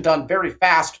exploration done very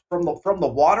fast from the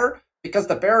water, because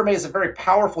the Barame is a very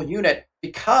powerful unit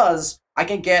because I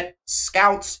can get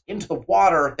scouts into the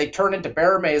water. They turn into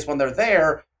Barames when they're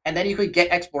there, and then you could get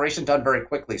exploration done very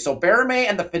quickly. So Barame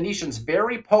and the Phoenicians,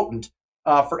 very potent.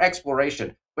 for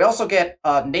exploration. We also get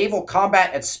naval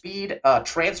combat at speed,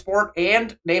 transport,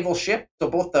 and naval ship. So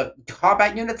both the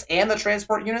combat units and the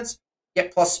transport units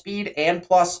get plus speed and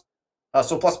plus,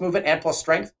 so plus movement and plus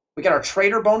strength. We get our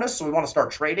trader bonus, so we want to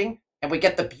start trading. And we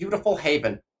get the beautiful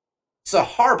haven. It's a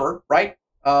harbor, right?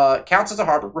 Counts as a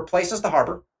harbor, replaces the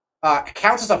harbor.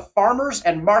 Counts as a farmers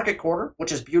and market quarter,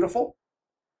 which is beautiful.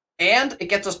 And it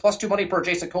gets us plus 2 money per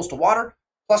adjacent coastal water,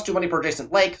 plus 2 money per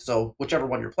adjacent lake, so whichever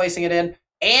one you're placing it in.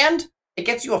 And it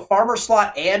gets you a farmer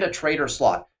slot and a trader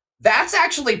slot. That's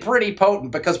actually pretty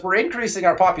potent because we're increasing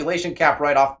our population cap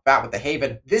right off the bat with the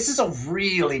haven. This is a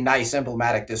really nice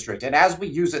emblematic district, and as we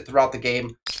use it throughout the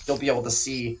game, you'll be able to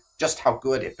see just how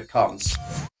good it becomes.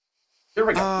 Here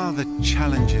we go. Ah, the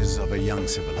challenges of a young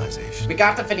civilization. We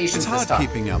got the Phoenicians It's hard this time.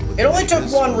 keeping up with It only took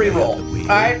neighbors one when they reroll, have the wheel,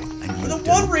 alright? and you With a don't.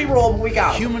 one reroll, we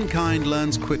got it. Humankind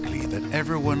learns quickly that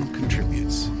everyone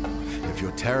contributes. If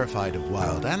you're terrified of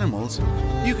wild animals,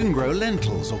 you can grow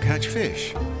lentils or catch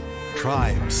fish.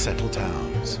 Tribes settle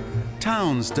towns.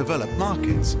 Towns develop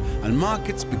markets, and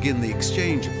markets begin the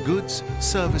exchange of goods,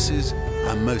 services,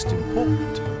 and most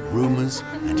important, rumors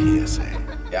and hearsay.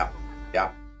 Yeah.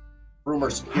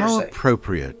 Rumors and How hearsay.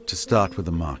 appropriate to start with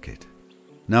the market,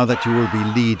 now that you will be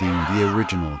leading the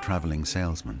original traveling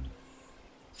salesman.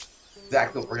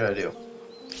 Exactly what we're going to do.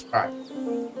 Alright.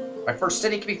 My first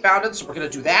city can be founded, so we're going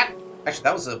to do that.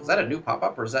 Actually, was that a new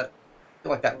pop-up, or is that... I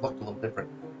feel like that looked a little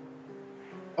different.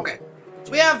 Okay.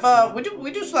 So we have, we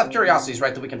do still have curiosities,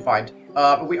 right, that we can find.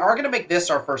 But we are going to make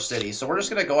this our first city, so we're just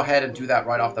going to go ahead and do that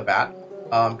right off the bat.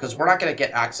 Because we're not going to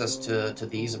get access to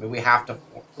these. I mean, we have to...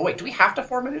 Oh, wait, do we have to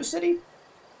form a new city?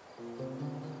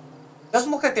 Doesn't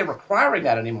look like they're requiring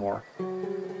that anymore.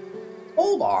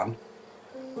 Hold on.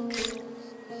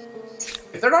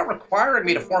 If they're not requiring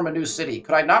me to form a new city,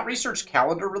 could I not research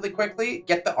calendar really quickly?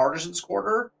 Get the artisans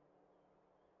quarter?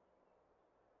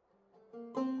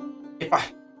 If I...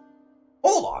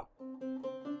 Hold on.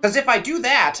 Because if I do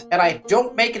that, and I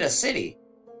don't make it a city,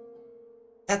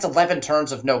 that's 11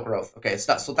 turns of no growth. Okay, it's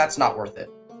not, so that's not worth it.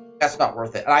 That's not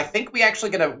worth it. And I think we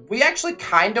actually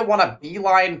kind of want to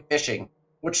beeline fishing,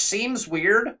 which seems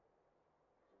weird.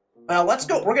 Well, let's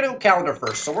go. We're going to go calendar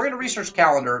first. So we're going to research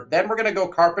calendar. Then we're going to go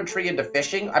carpentry into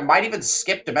fishing. I might even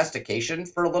skip domestication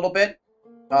for a little bit.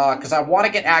 Because I want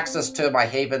to get access to my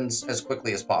havens as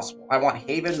quickly as possible. I want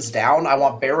havens down. I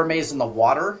want baramays in the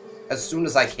water as soon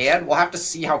as I can. We'll have to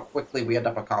see how quickly we end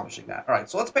up accomplishing that. All right,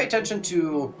 so let's pay attention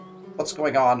to what's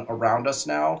going on around us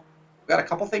now. We've got a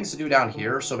couple things to do down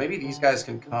here. So maybe these guys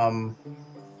can come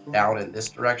down in this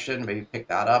direction. Maybe pick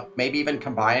that up. Maybe even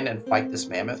combine and fight this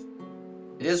mammoth.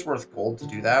 It is worth gold to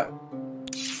do that.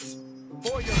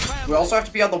 We also have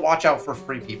to be on the watch out for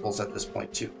free peoples at this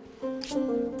point, too.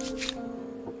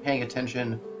 We're paying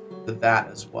attention to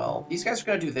that as well. These guys are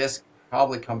going to do this,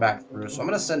 probably come back through. So I'm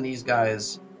going to send these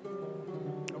guys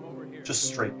just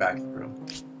straight back through.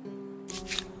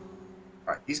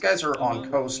 Alright, these guys are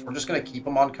on coast. We're just going to keep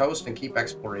them on coast and keep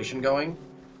exploration going.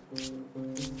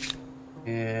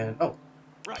 And, oh,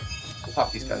 we'll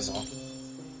pop these guys off.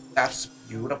 That's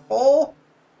beautiful.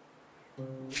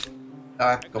 Now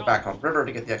I have to go back on river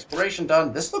to get the exploration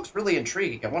done. This looks really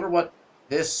intriguing. I wonder what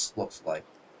this looks like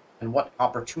and what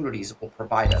opportunities it will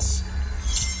provide us.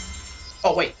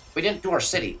 Oh, wait, we didn't do our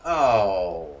city.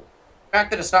 Oh, the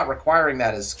fact that it's not requiring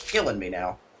that is killing me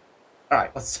now. All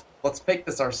right, let's make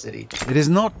this our city. It is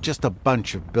not just a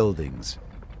bunch of buildings.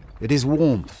 It is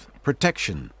warmth,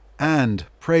 protection, and,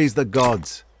 praise the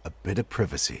gods, a bit of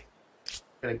privacy.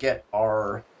 We're going to get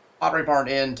our pottery barn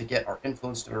in to get our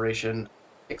influence generation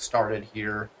kick-started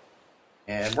here.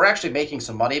 And we're actually making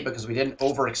some money because we didn't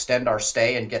overextend our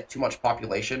stay and get too much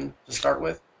population to start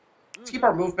with. Let's keep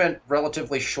our movement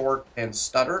relatively short and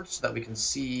stuttered so that we can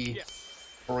see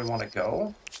where we want to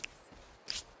go.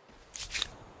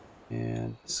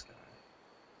 And this guy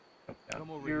come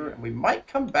down here. And we might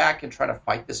come back and try to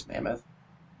fight this mammoth.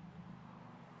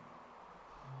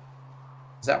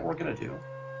 Is that what we're going to do?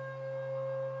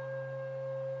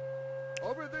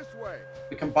 Over this way.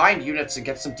 We combine units and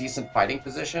get some decent fighting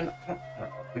position. I don't know.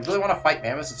 We really want to fight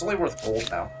mammoths. It's only worth gold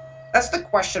now. That's the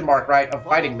question mark, right? Of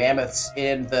fighting mammoths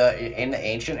in the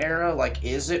ancient era. Like,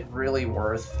 is it really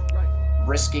worth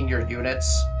risking your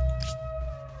units?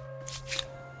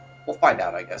 We'll find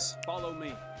out, I guess. Follow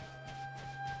me.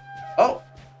 Oh,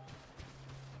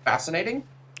 fascinating.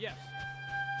 Yes.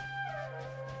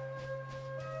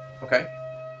 Okay,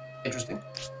 interesting.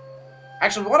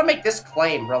 Actually, we want to make this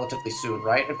claim relatively soon,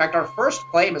 right? In fact, our first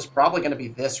claim is probably going to be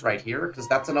this right here, because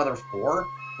that's another 4.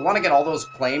 We want to get all those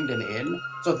claimed and in.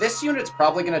 So this unit's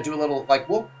probably going to do a little, like,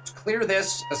 we'll clear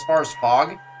this as far as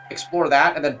fog, explore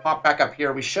that, and then pop back up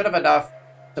here. We should have enough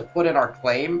to put in our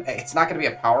claim. It's not going to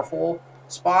be a powerful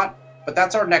spot, but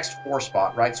that's our next 4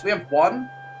 spot, right? So we have 1.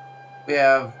 We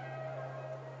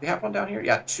have one down here?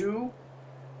 Yeah, 2.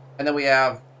 And then we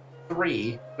have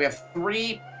 3. We have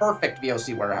 3 perfect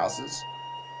VOC warehouses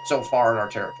so far in our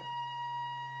territory,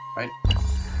 right?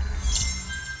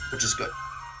 Which is good.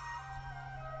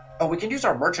 Oh, we can use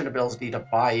our merchant ability to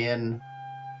buy in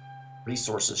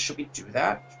resources. Should we do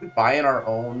that? Should we buy in our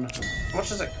own? How much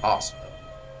does it cost, though?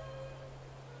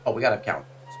 Oh, we gotta count.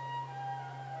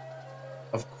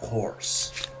 Of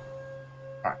course.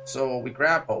 Alright, so we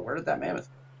grab... Oh, where did that mammoth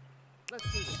go?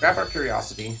 Grab our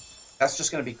curiosity. That's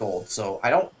just going to be gold, so I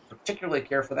don't particularly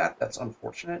care for that. That's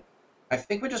unfortunate. I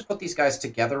think we just put these guys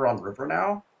together on river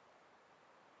now.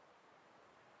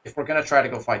 If we're going to try to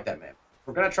go fight that mammoth. If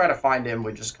we're going to try to find him,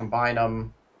 we just combine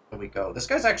them. There we go. This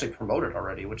guy's actually promoted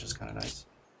already, which is kind of nice.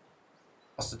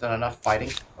 Must have done enough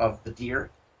fighting of the deer.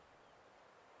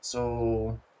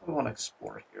 So, what do we want to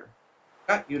explore here?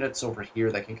 Got units over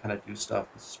here that can kind of do stuff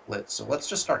and split. So let's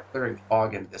just start clearing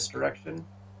fog in this direction.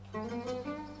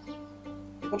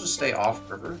 We'll just stay off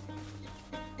river.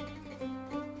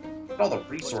 Look at all the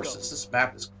resources. This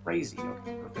map is crazy.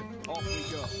 Okay, perfect. Off we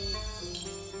go.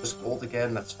 Just gold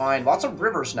again. That's fine. Lots of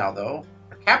rivers now, though.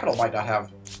 Our capital might not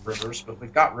have rivers, but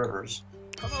we've got rivers.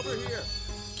 Come over here.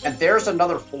 And there's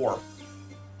another 4.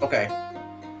 Okay.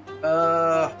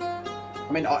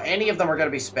 I mean, any of them are going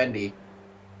to be spendy.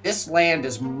 This land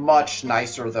is much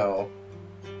nicer, though.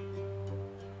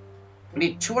 We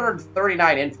need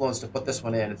 239 influence to put this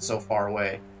one in. It's so far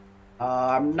away.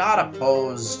 I'm not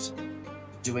opposed to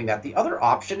doing that. The other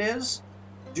option is,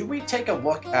 do we take a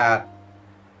look at,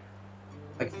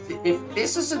 like, if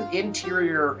this is an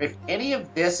interior, if any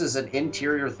of this is an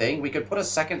interior thing, we could put a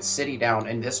second city down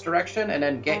in this direction and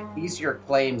then get easier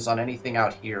claims on anything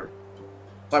out here.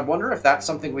 So I wonder if that's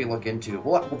something we look into.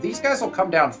 Well, these guys will come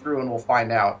down through and we'll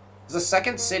find out. Is a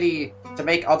second city to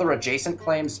make other adjacent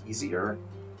claims easier?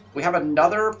 We have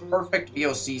another perfect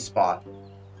VOC spot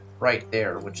right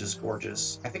there, which is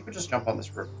gorgeous. I think we just jump on this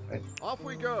river, right? Off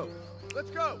we go.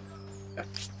 Let's go. Yeah.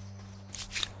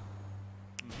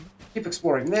 Keep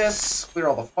exploring this, clear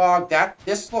all the fog.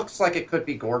 This looks like it could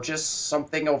be gorgeous.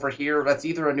 Something over here, that's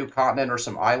either a new continent or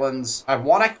some islands. I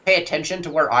want to pay attention to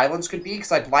where islands could be,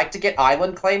 because I'd like to get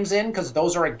island claims in, because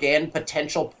those are, again,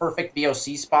 potential perfect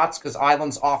VOC spots, because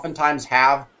islands oftentimes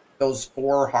have those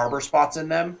 4 harbor spots in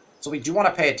them. So we do want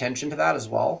to pay attention to that as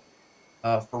well,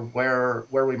 for where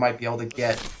we might be able to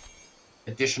get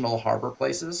additional harbor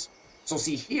places. So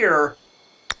see here,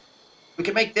 we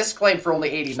can make this claim for only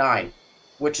 89.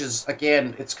 Which is,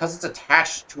 again, it's because it's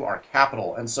attached to our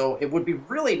capital. And so it would be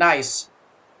really nice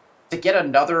to get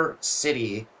another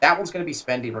city. That one's going to be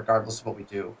spendy regardless of what we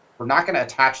do. We're not going to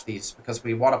attach these because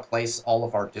we want to place all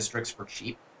of our districts for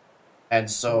cheap.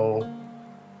 And so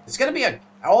it's going to be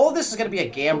all of this is going to be a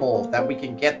gamble that we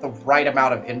can get the right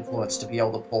amount of influence to be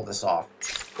able to pull this off.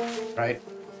 Right?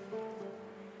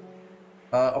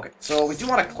 Okay, so we do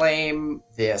want to claim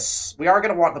this. We are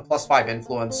going to want the +5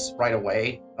 influence right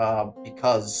away,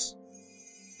 because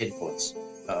influence.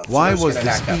 Why was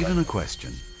this even a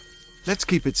question? Let's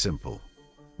keep it simple.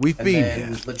 We've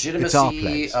been here. Legitimacy, it's our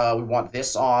place. We want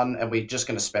this on, and we're just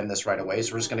going to spend this right away.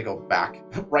 So we're just going to go back,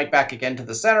 right back again to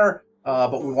the center.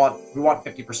 But we want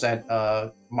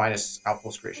 50% minus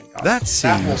outpost creation cost. That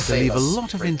seems to leave a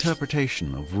lot of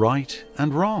interpretation of right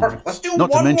and wrong. Perfect. Let's do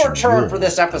one more turn for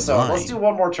this episode. Let's do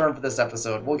one more turn for this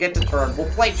episode. We'll get to turn.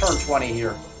 We'll play turn 20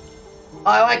 here.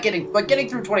 I like getting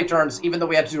through 20 turns, even though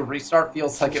we had to do a restart,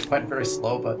 feels like it went very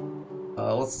slow. But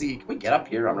let's see. Can we get up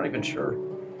here? I'm not even sure.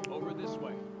 Over this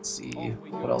way. Let's see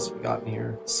what else we got in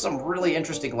here. Some really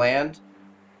interesting land.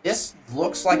 This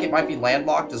looks like it might be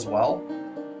landlocked as well.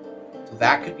 So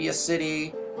that could be a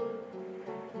city,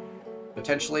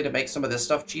 potentially, to make some of this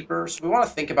stuff cheaper. So we want to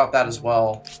think about that as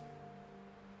well.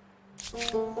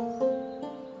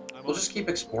 We'll just keep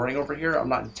exploring over here. I'm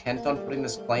not intent on putting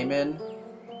this claim in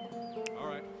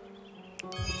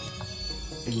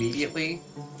immediately.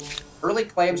 Early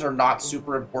claims are not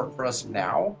super important for us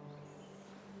now.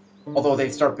 Although they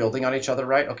start building on each other,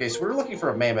 right? Okay, so we're looking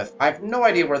for a mammoth. I have no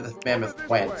idea where the mammoth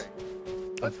went,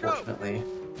 unfortunately.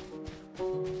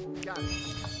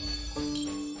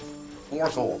 4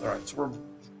 gold. Alright, so we're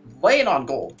laying on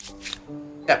gold.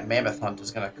 That mammoth hunt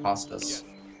is going to cost us.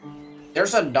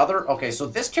 There's another... Okay, so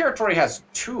this territory has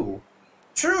two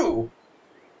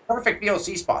perfect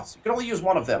VOC spots. You can only use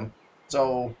one of them.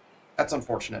 So, that's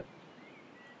unfortunate.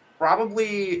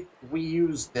 Probably we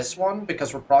use this one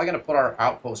because we're probably going to put our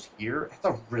outpost here. It's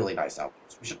a really nice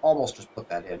outpost. We should almost just put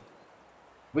that in.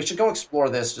 We should go explore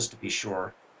this just to be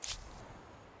sure.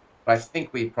 But I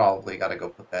think we probably got to go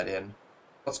put that in.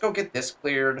 Let's go get this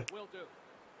cleared. Will do.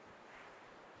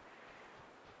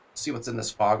 See what's in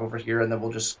this fog over here, and then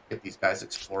we'll just get these guys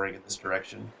exploring in this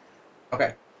direction.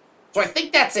 Okay. So I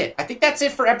think that's it. I think that's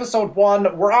it for episode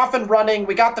 1. We're off and running.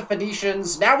 We got the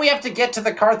Phoenicians. Now we have to get to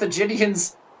the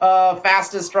Carthaginians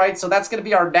fastest, right? So that's going to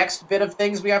be our next bit of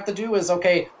things we have to do is,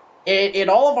 okay, in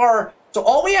all of our... So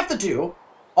all we have to do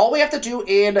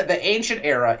in the ancient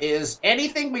era is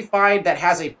anything we find that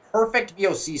has a perfect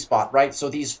VOC spot, right? So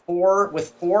these 4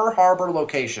 harbor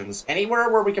locations, anywhere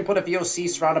where we can put a VOC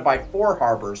surrounded by 4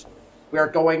 harbors, we are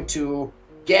going to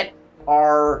get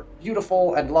our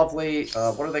beautiful and lovely,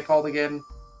 what are they called again?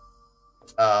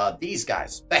 These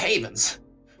guys, the havens.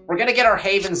 We're going to get our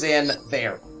havens in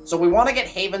there. So we want to get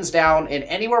havens down in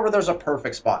anywhere where there's a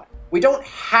perfect spot. We don't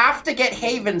have to get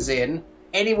havens in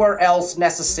anywhere else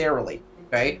necessarily,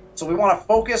 okay? So we want to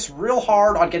focus real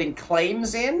hard on getting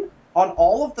claims in on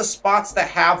all of the spots that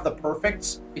have the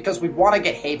perfects because we want to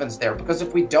get havens there. Because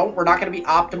if we don't, we're not going to be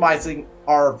optimizing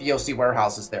our VOC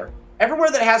warehouses there.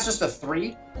 Everywhere that has just a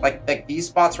 3, like these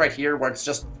spots right here where it's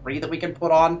just 3 that we can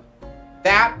put on,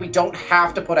 that we don't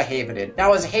have to put a haven in.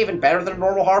 Now, is a haven better than a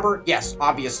normal harbor? Yes,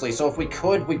 obviously. So if we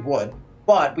could, we would.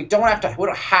 But we don't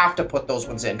have to put those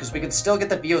ones in because we can still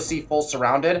get the VOC full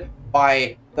surrounded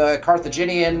by the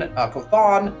Carthaginian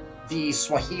Kothon, the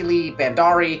Swahili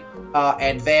Bandari,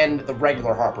 and then the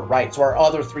regular harbor, right? So our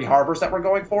other 3 harbors that we're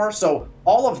going for. So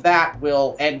all of that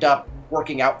will end up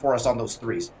working out for us on those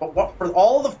 3s. But for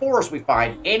all of the 4s we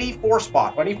find, any 4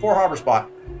 harbor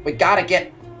spot, we gotta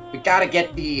get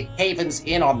the havens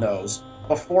in on those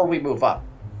before we move up.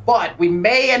 But we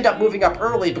may end up moving up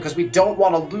early because we don't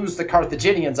want to lose the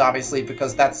Carthaginians, obviously,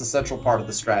 because that's the central part of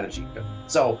the strategy.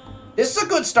 So this is a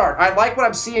good start. I like what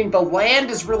I'm seeing. The land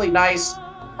is really nice.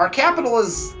 Our capital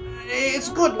it's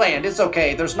good land. It's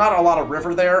okay. There's not a lot of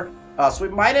river there. So we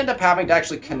might end up having to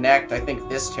actually connect, I think,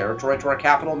 this territory to our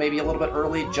capital maybe a little bit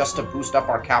early just to boost up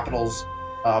our capital's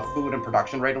food and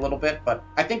production rate a little bit. But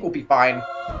I think we'll be fine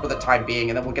for the time being,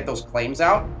 and then we'll get those claims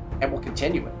out, and we'll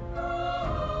continue it.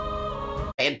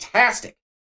 Fantastic.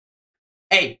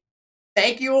 Hey,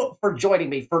 thank you for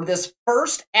joining me for this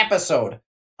first episode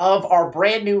of our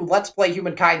brand new Let's Play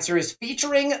Humankind series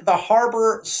featuring the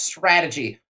Harbor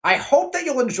strategy. I hope that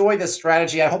you'll enjoy this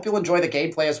strategy. I hope you'll enjoy the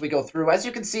gameplay as we go through. As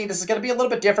you can see, this is going to be a little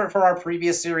bit different from our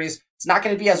previous series. It's not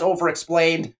going to be as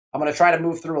over-explained. I'm going to try to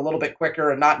move through a little bit quicker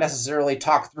and not necessarily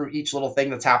talk through each little thing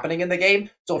that's happening in the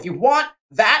game. So if you want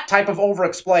that type of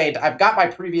over-explained, I've got my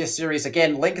previous series.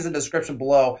 Again, link is in the description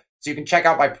below, so you can check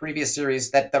out my previous series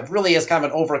that really is kind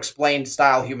of an over-explained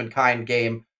style Humankind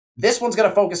game. This one's going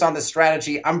to focus on this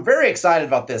strategy. I'm very excited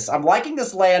about this. I'm liking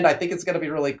this land. I think it's going to be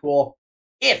really cool.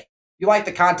 If you like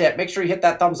the content, make sure you hit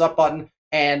that thumbs up button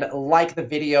and like the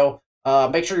video.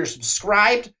 Make sure you're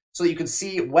subscribed so that you can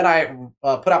see when I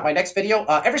put out my next video.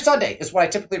 Every Sunday is when I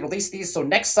typically release these, so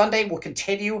next Sunday we'll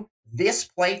continue this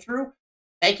playthrough.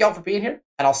 Thank you all for being here,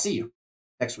 and I'll see you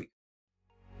next week.